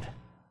God.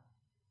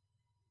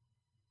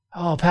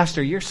 Oh,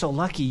 Pastor, you're so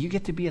lucky. You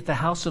get to be at the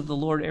house of the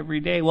Lord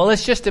every day. Well,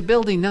 it's just a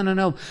building.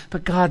 No.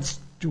 But God's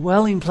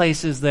dwelling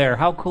place is there.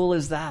 How cool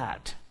is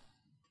that?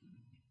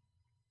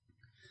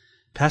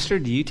 Pastor,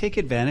 do you take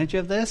advantage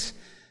of this?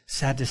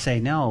 Sad to say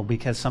no,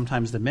 because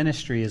sometimes the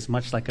ministry is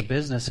much like a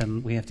business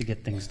and we have to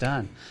get things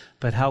done.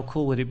 But how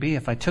cool would it be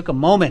if I took a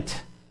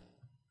moment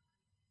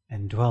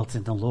and dwelt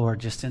in the Lord,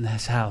 just in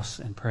His house,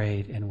 and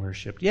prayed and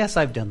worshiped? Yes,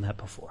 I've done that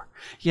before.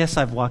 Yes,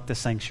 I've walked the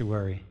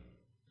sanctuary.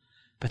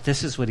 But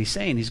this is what He's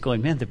saying. He's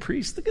going, man, the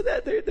priests, look at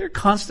that. They're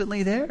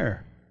constantly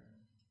there.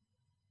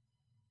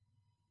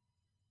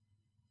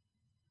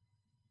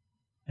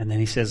 And then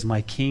He says,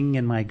 my King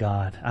and my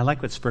God. I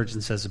like what Spurgeon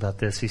says about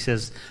this. He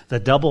says, the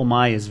double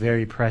my is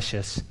very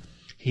precious.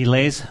 He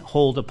lays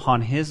hold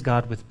upon his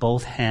God with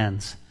both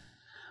hands,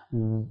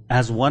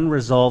 as one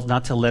resolved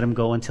not to let him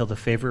go until the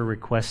favor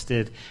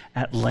requested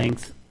at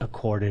length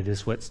accorded,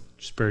 is what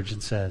Spurgeon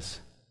says.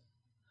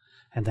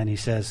 And then he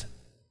says,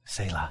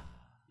 Selah.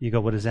 You go,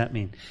 what does that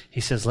mean?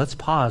 He says, let's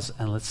pause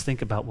and let's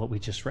think about what we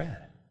just read.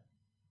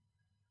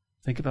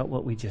 Think about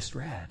what we just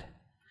read,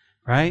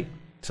 right?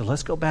 So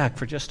let's go back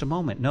for just a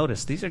moment.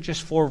 Notice, these are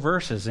just 4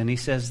 verses, and he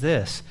says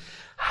this,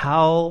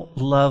 how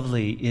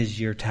lovely is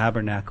your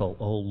tabernacle,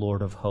 O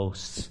Lord of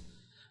hosts.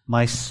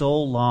 My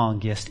soul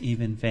long, yes,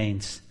 even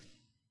faints.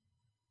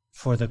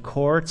 For the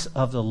courts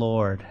of the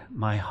Lord,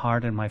 my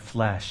heart and my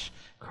flesh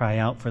cry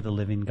out for the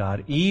living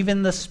God.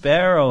 Even the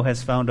sparrow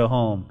has found a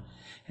home,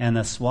 and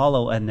the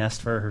swallow a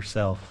nest for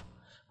herself,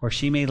 where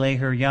she may lay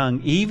her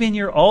young. Even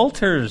your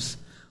altars,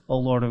 O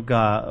Lord of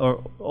God,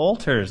 or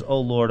altars, O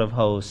Lord of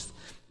hosts,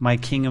 my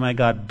King and my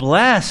God.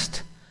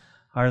 Blessed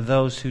are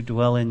those who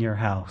dwell in your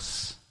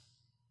house.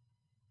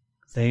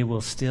 They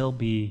will still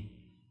be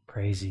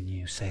praising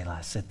you. Selah.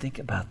 I said, think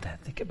about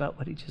that. Think about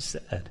what he just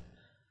said.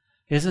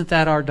 Isn't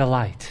that our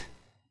delight?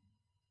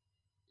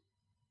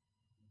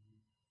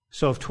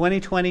 So if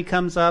 2020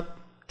 comes up,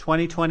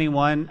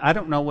 2021, I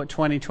don't know what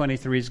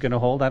 2023 is going to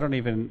hold. I don't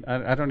even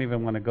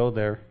want to go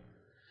there.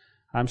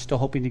 I'm still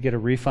hoping to get a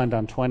refund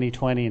on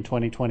 2020 and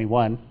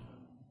 2021.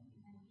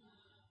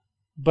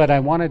 But I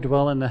want to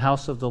dwell in the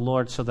house of the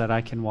Lord so that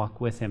I can walk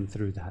with Him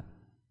through that.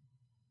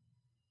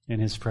 In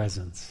His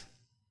presence.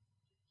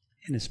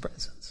 In His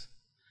presence.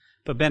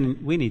 But Ben,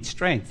 we need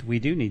strength. We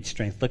do need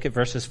strength. Look at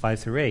verses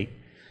 5 through 8.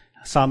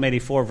 Psalm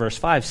 84 verse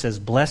 5 says,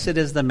 blessed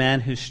is the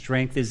man whose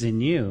strength is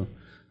in you,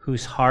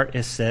 whose heart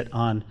is set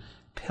on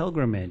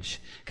pilgrimage.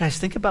 Guys,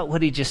 think about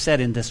what he just said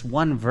in this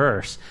one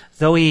verse.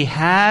 Though he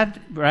had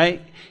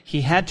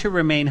to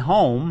remain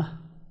home,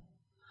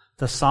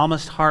 the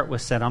psalmist's heart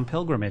was set on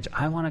pilgrimage.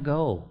 I want to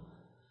go.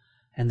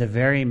 And the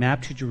very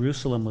map to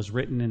Jerusalem was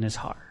written in his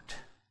heart.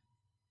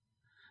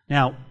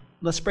 Now,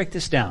 let's break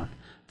this down.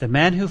 The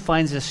man who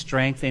finds his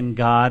strength in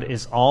God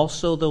is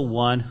also the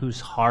one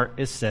whose heart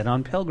is set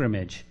on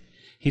pilgrimage.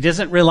 He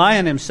doesn't rely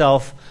on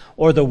himself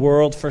or the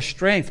world for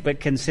strength, but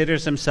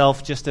considers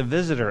himself just a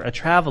visitor, a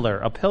traveler,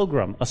 a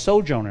pilgrim, a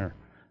sojourner.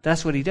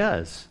 That's what he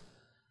does.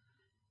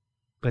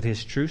 But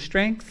his true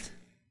strength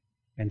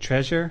and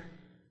treasure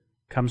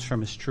comes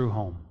from his true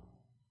home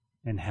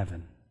in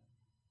heaven.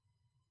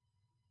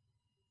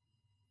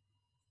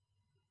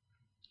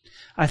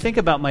 I think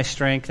about my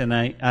strength, and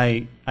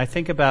I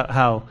think about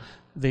how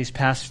these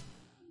past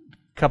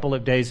couple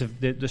of days of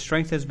the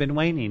strength has been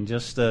waning,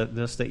 just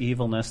the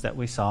evilness that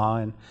we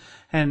saw,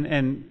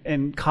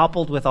 and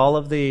coupled with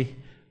all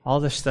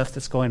the stuff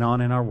that's going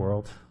on in our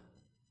world.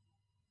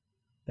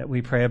 that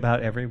we pray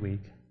about every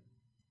week.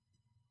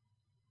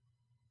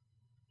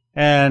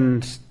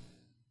 And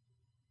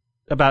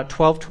about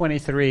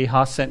 12:23,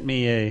 Haas sent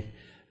me a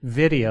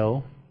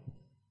video,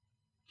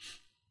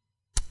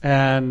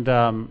 and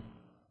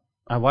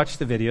I watched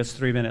the video. It's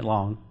a 3-minute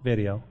long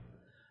video,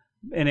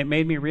 and it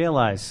made me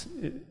realize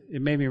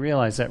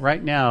that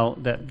right now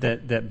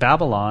that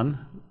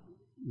Babylon,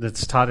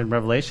 that's taught in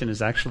Revelation,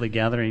 is actually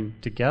gathering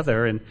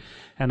together.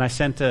 And I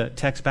sent a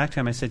text back to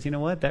him. I said, you know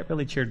what? That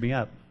really cheered me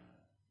up.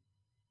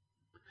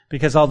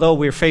 Because although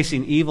we're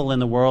facing evil in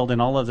the world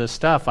and all of this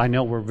stuff, I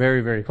know we're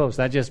very, very close.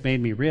 That just made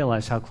me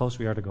realize how close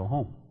we are to go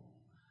home.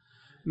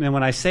 And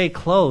when I say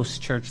close,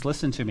 church,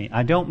 listen to me.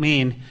 I don't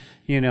mean,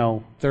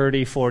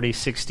 30, 40,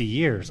 60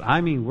 years.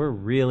 I mean we're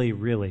really,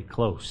 really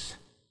close.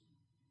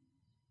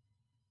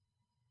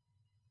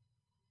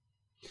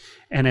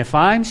 And if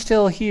I'm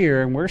still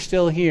here and we're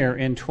still here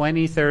in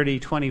 2030,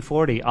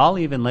 2040, I'll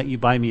even let you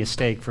buy me a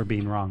steak for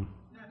being wrong.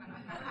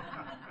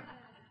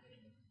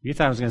 You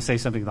thought I was going to say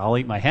something, I'll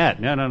eat my hat.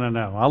 No.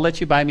 I'll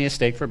let you buy me a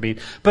steak for being.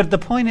 But the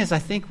point is, I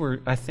think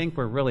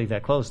we're really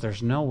that close.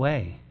 There's no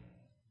way.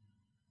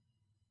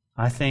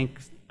 I think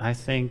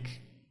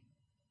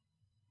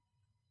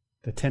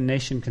the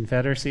 10-nation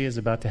confederacy is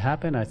about to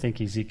happen. I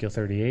think Ezekiel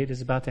 38 is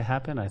about to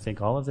happen. I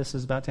think all of this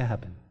is about to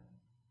happen.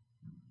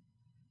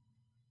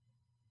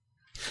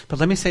 But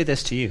let me say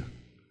this to you.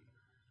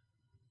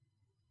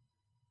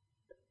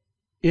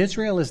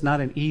 Israel is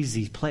not an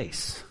easy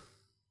place.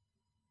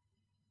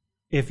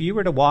 If you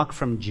were to walk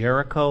from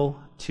Jericho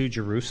to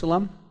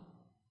Jerusalem,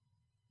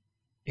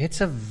 it's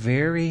a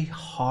very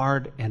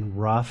hard and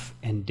rough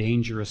and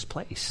dangerous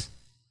place.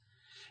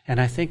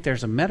 And I think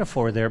there's a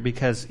metaphor there,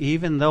 because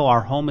even though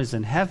our home is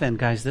in heaven,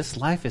 guys, this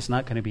life is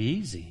not going to be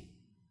easy.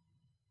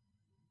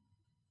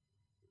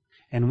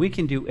 And we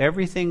can do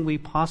everything we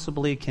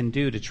possibly can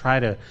do to try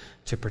to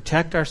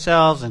protect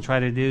ourselves and try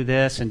to do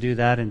this and do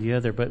that and the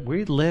other. But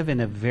we live in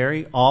a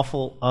very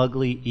awful,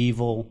 ugly,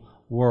 evil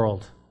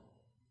world.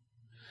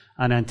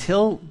 And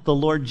until the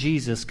Lord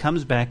Jesus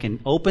comes back and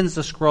opens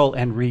the scroll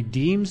and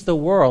redeems the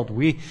world,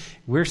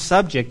 we're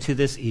subject to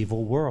this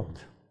evil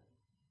world.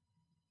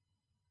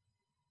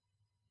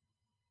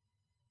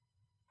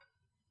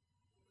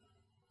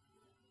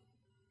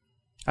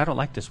 I don't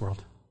like this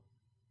world.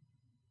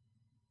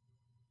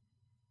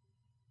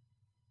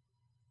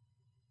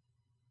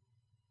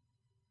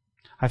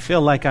 I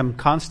feel like I'm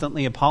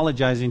constantly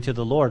apologizing to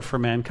the Lord for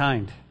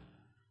mankind,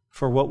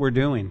 for what we're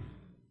doing.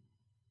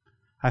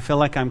 I feel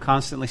like I'm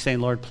constantly saying,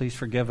 Lord, please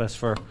forgive us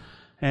for...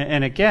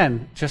 And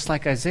again, just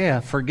like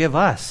Isaiah, forgive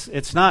us.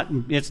 It's not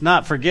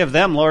forgive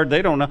them, Lord,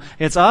 they don't know.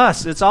 It's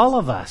us. It's all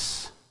of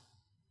us.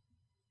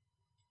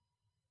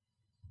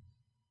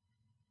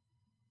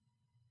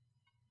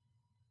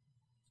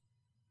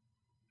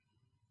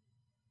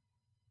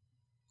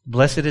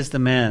 Blessed is the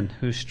man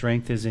whose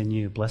strength is in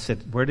you.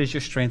 Blessed. Where does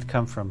your strength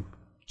come from,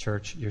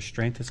 church? Your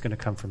strength is going to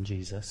come from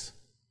Jesus.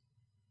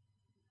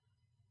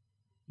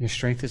 Your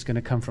strength is going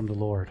to come from the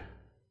Lord.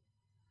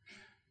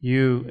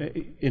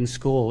 You, in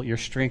school, your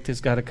strength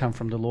has got to come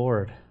from the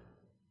Lord.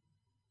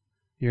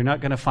 You're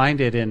not going to find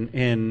it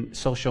in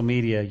social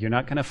media. You're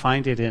not going to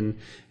find it in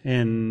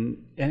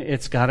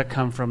it's got to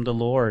come from the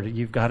Lord.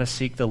 You've got to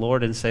seek the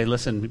Lord and say,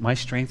 listen, my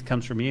strength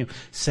comes from you.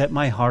 Set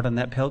my heart on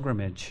that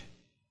pilgrimage.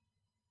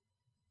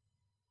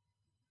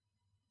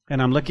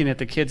 And I'm looking at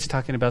the kids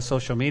talking about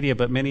social media,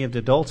 but many of the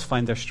adults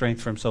find their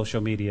strength from social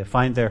media,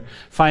 find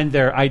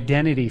their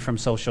identity from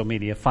social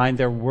media, find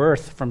their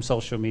worth from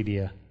social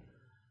media.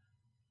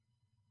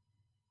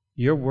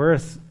 You're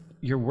worth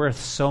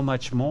so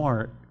much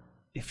more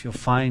if you'll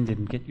find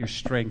and get your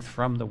strength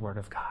from the Word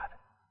of God.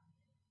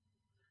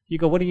 You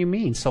go, what do you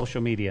mean, social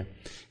media?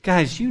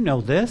 Guys, you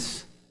know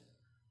this.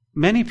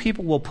 Many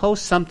people will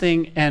post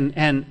something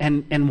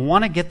and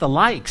want to get the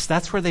likes.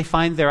 That's where they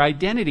find their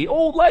identity.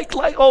 Oh, like.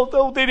 Oh,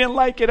 no, they didn't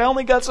like it. I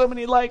only got so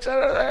many likes.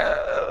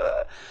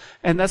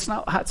 And it's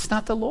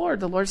not the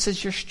Lord. The Lord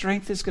says your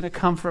strength is going to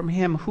come from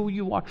Him, who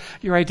you are.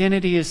 Your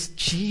identity is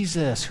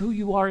Jesus, who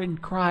you are in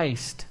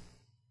Christ.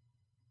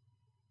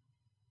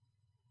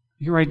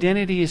 Your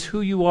identity is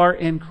who you are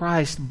in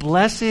Christ.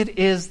 Blessed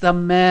is the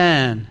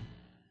man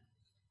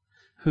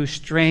whose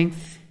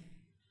strength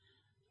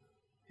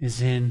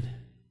is in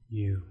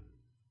you.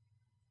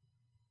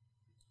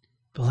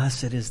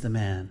 Blessed is the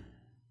man.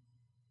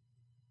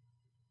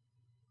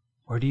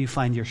 Where do you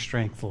find your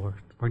strength, Lord?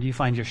 Where do you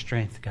find your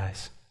strength,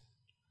 guys?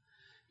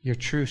 Your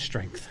true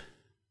strength.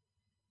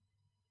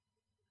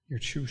 Your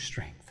true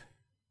strength.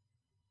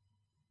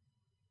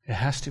 It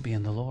has to be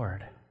in the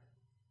Lord.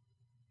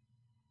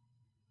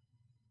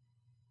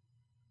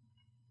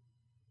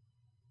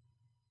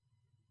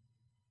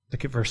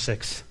 Look at verse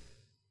 6.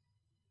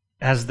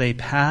 As they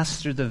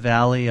pass through the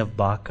valley of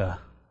Baca,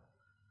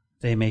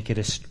 they make it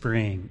a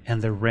spring,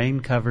 and the rain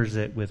covers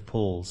it with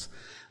pools.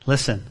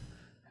 Listen,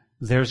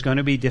 there's going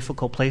to be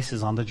difficult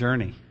places on the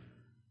journey.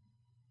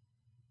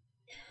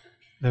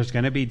 There's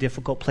going to be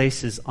difficult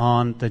places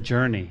on the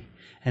journey.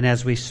 And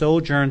as we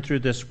sojourn through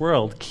this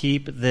world,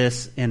 keep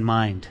this in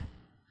mind.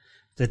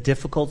 the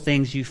difficult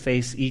things you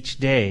face each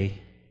day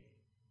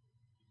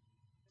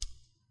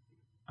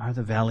are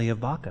the Valley of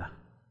Baca.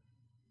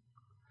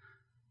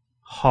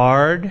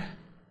 Hard,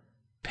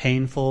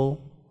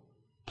 painful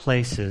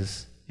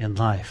places in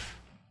life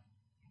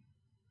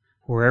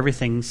where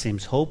everything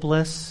seems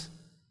hopeless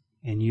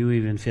and you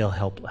even feel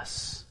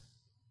helpless.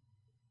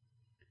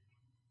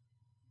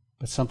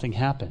 But something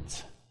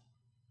happens.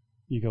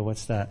 You go,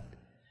 what's that?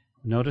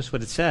 Notice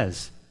what it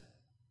says.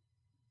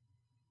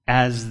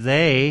 As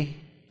they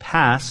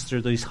pass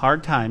through these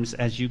hard times,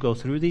 as you go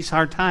through these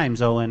hard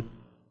times, Owen,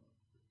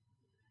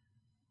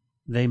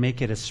 they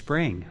make it a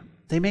spring.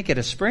 They make it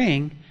a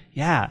spring,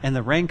 yeah, and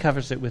the rain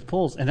covers it with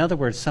pools. In other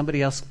words,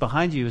 somebody else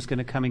behind you is going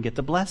to come and get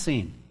the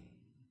blessing.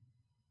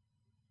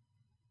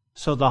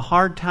 So the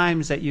hard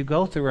times that you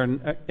go through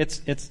are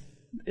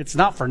it's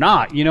not for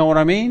naught. You know what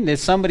I mean?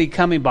 There's somebody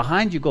coming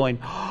behind you going,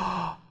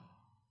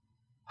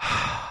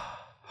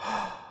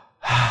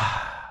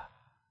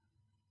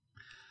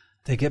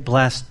 they get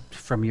blessed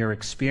from your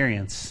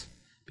experience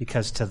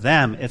because to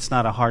them it's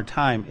not a hard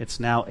time. It's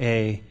now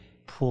a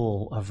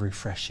pool of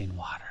refreshing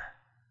water.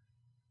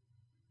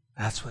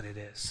 That's what it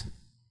is.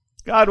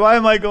 God, why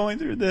am I going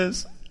through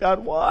this?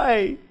 God,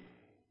 why?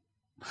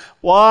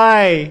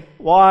 Why?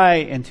 Why?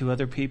 And to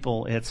other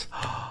people, it's,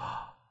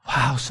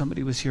 wow,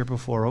 somebody was here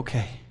before.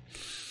 Okay.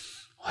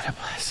 What a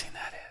blessing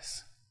that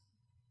is.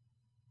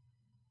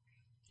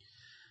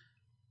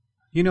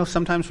 You know,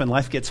 sometimes when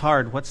life gets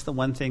hard, what's the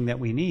one thing that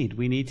we need?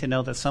 We need to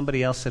know that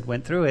somebody else had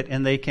went through it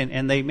and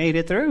they made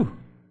it through.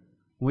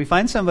 When we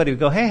find somebody who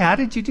go, hey, how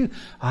did you do?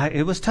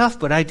 It was tough,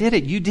 but I did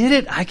it. You did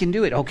it. I can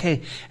do it.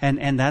 Okay.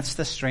 And that's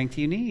the strength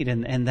you need.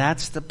 And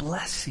that's the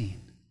blessing.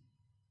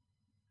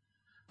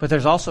 But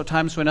there's also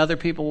times when other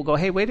people will go,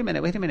 hey, wait a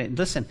minute.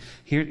 Listen,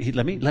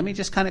 let me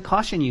just kind of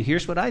caution you.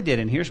 Here's what I did,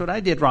 and here's what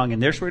I did wrong,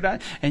 and there's where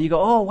and you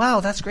go, oh,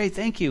 wow, that's great.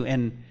 Thank you.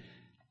 And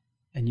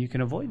you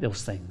can avoid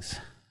those things.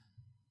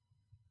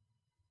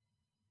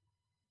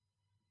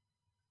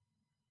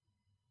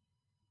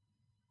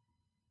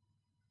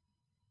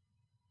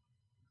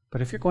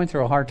 But if you're going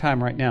through a hard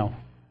time right now,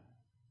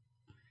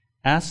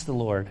 ask the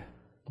Lord,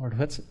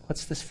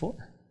 what's this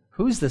for?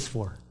 Who's this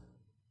for?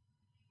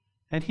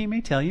 And He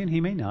may tell you and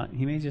He may not.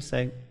 He may just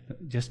say,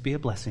 just be a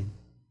blessing.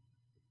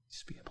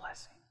 Just be a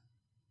blessing.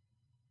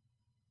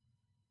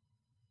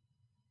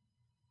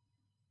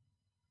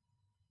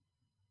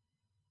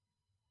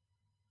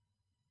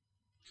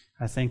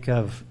 I think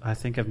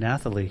of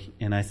Nathalie,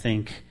 and I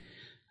think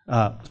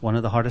one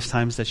of the hardest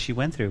times that she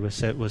went through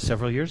was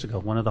several years ago.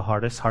 One of the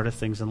hardest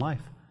things in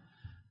life.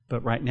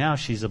 But right now,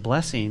 she's a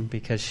blessing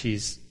because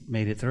she's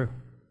made it through.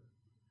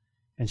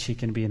 And she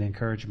can be an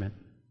encouragement.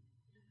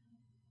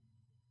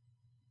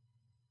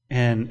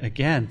 And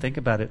again, think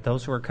about it.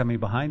 Those who are coming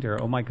behind her,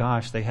 oh my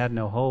gosh, they had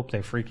no hope.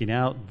 They're freaking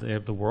out. The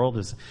world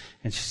is...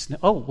 And she's,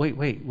 oh,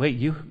 wait,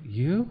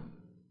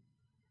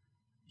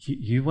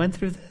 you went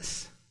through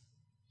this?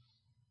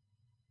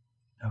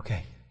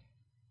 Okay.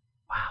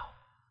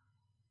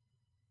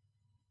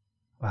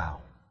 Wow.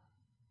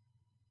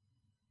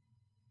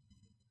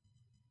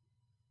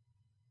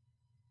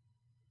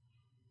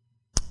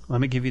 Let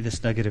me give you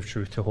this nugget of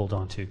truth to hold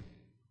on to.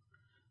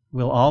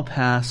 We'll all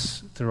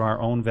pass through our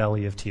own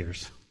valley of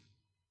tears.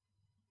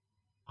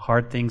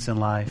 Hard things in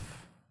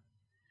life.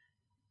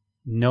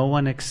 No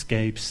one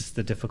escapes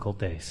the difficult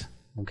days.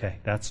 Okay,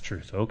 that's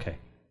truth. Okay.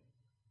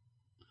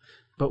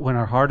 But when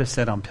our heart is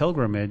set on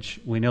pilgrimage,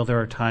 we know there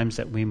are times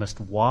that we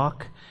must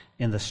walk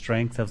in the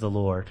strength of the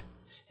Lord.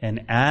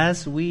 And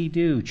as we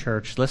do,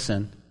 church,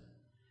 listen,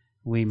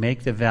 we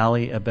make the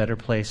valley a better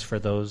place for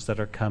those that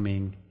are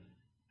coming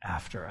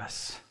after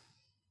us.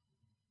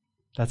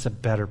 That's a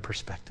better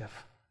perspective.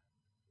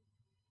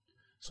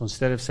 So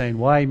instead of saying,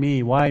 why me,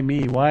 you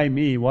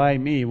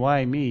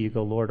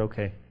go, Lord,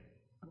 okay.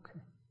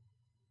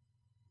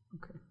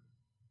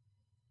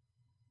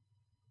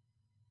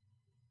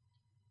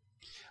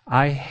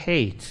 I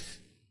hate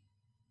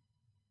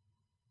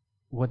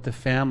what the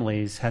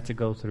families had to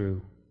go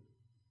through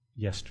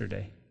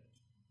yesterday.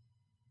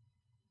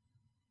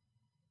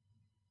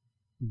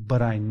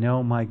 But I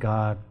know my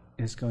God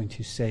is going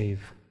to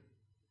save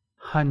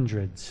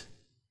hundreds,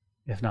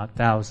 if not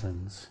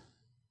thousands,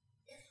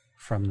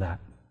 from that.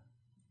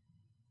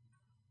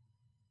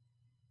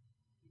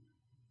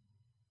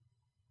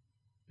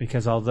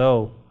 Because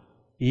although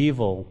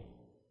evil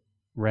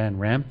ran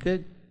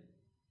rampant,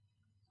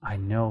 I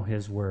know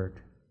His Word.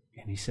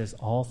 And He says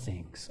all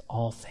things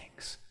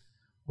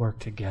work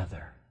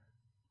together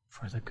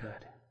for the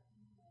good.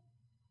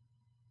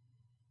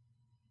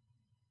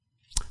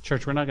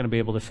 Church, we're not going to be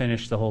able to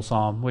finish the whole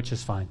psalm, which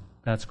is fine.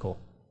 That's cool.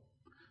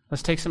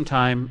 Let's take some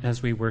time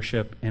as we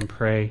worship and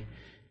pray,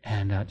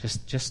 and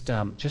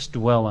just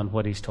dwell on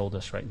what He's told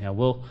us right now.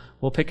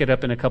 We'll pick it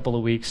up in a couple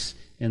of weeks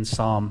in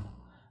Psalm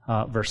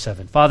verse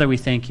 7. Father, we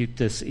thank You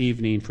this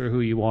evening for who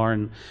You are,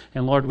 and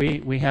Lord,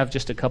 we have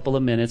just a couple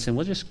of minutes, and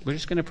we're just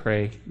going to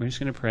pray. We're just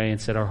going to pray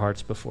and set our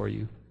hearts before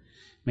You.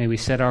 May we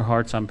set our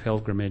hearts on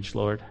pilgrimage,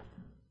 Lord.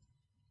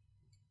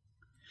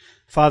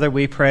 Father,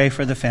 we pray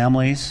for the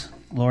families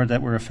Lord,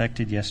 that were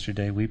affected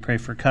yesterday. We pray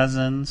for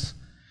cousins,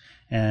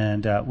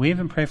 and we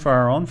even pray for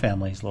our own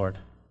families, Lord.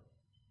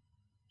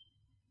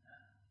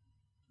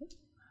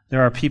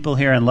 There are people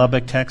here in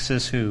Lubbock,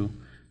 Texas, who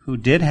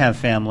did have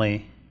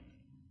family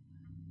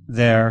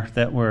there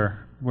that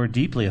were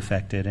deeply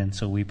affected, and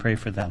so we pray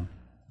for them.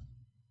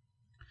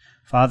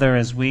 Father,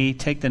 as we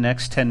take the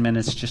next 10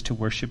 minutes just to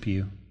worship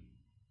you,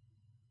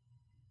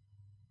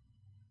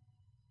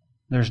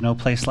 there's no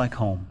place like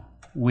home.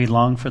 We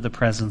long for the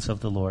presence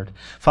of the Lord.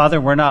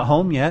 Father, we're not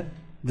home yet.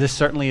 This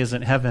certainly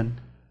isn't heaven.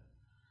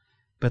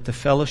 But the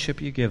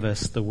fellowship you give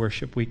us, the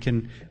worship we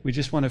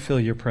just want to feel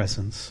your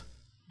presence.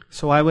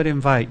 So I would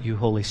invite you,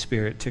 Holy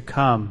Spirit, to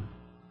come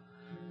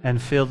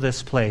and fill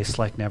this place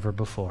like never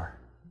before.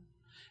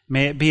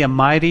 May it be a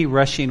mighty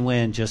rushing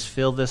wind. Just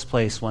fill this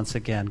place once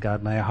again.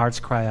 God, may our hearts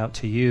cry out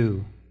to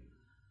you.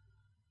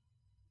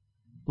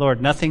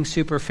 Lord, nothing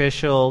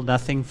superficial,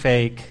 nothing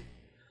fake.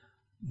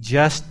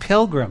 Just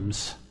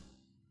pilgrims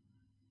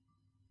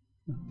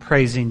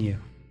praising you.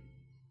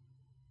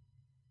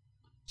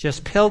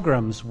 Just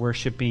pilgrims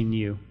worshiping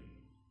you.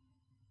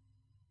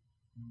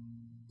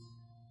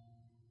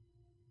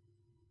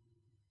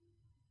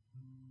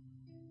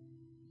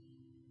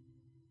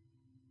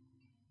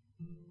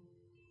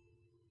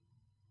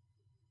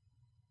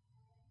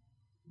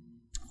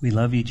 We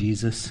love you,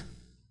 Jesus.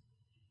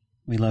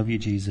 We love you,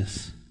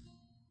 Jesus.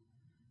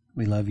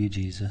 We love you,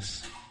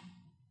 Jesus.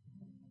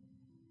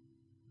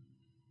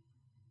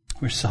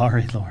 We're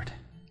sorry, Lord.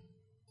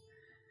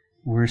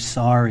 We're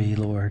sorry,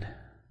 Lord.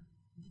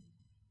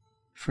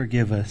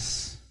 Forgive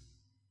us.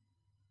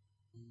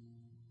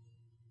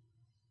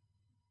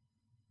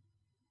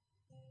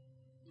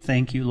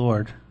 Thank you,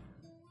 Lord,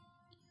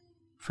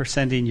 for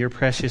sending your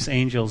precious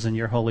angels and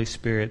your Holy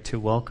Spirit to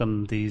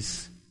welcome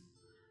these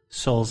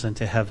souls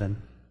into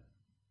heaven.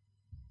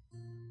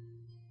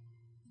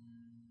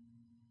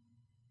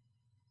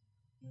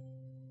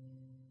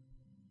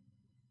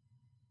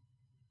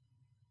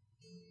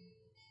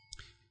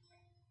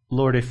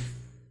 Lord,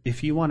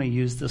 if you want to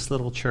use this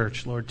little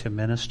church, Lord, to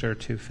minister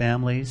to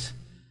families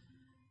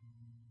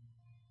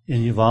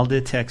in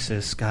Uvalde,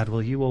 Texas, God,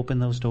 will you open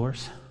those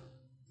doors?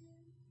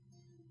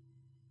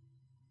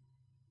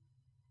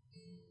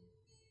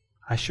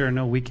 I sure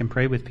know we can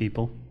pray with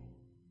people.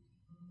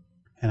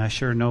 And I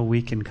sure know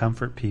we can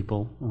comfort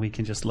people. And we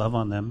can just love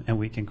on them. And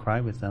we can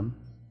cry with them.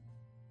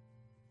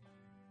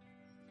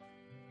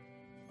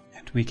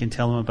 And we can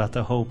tell them about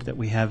the hope that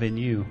we have in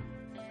you.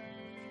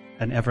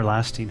 An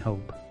everlasting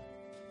hope.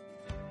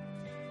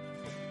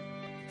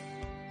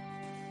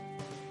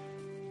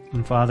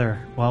 And Father,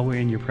 while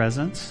we're in your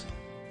presence,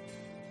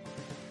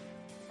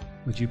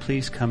 would you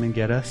please come and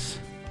get us?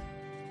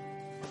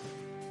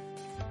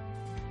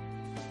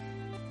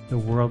 The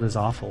world is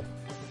awful.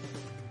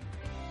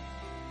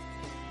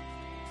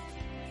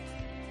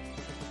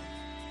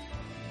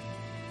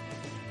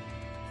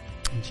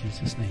 In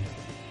Jesus' name.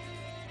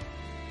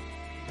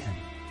 Amen.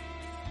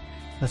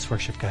 Let's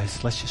worship,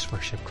 guys. Let's just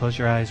worship. Close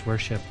your eyes.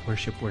 Worship,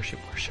 worship, worship,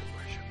 worship,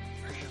 worship,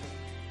 worship.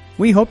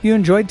 We hope you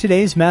enjoyed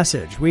today's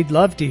message. We'd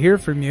love to hear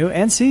from you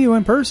and see you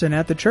in person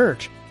at the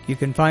church. You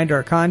can find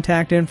our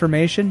contact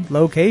information,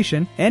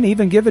 location, and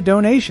even give a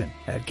donation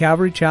at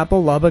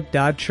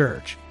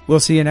calvarychapellubbock.church. We'll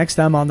see you next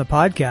time on the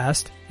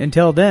podcast.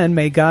 Until then,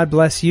 may God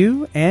bless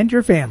you and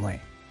your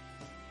family.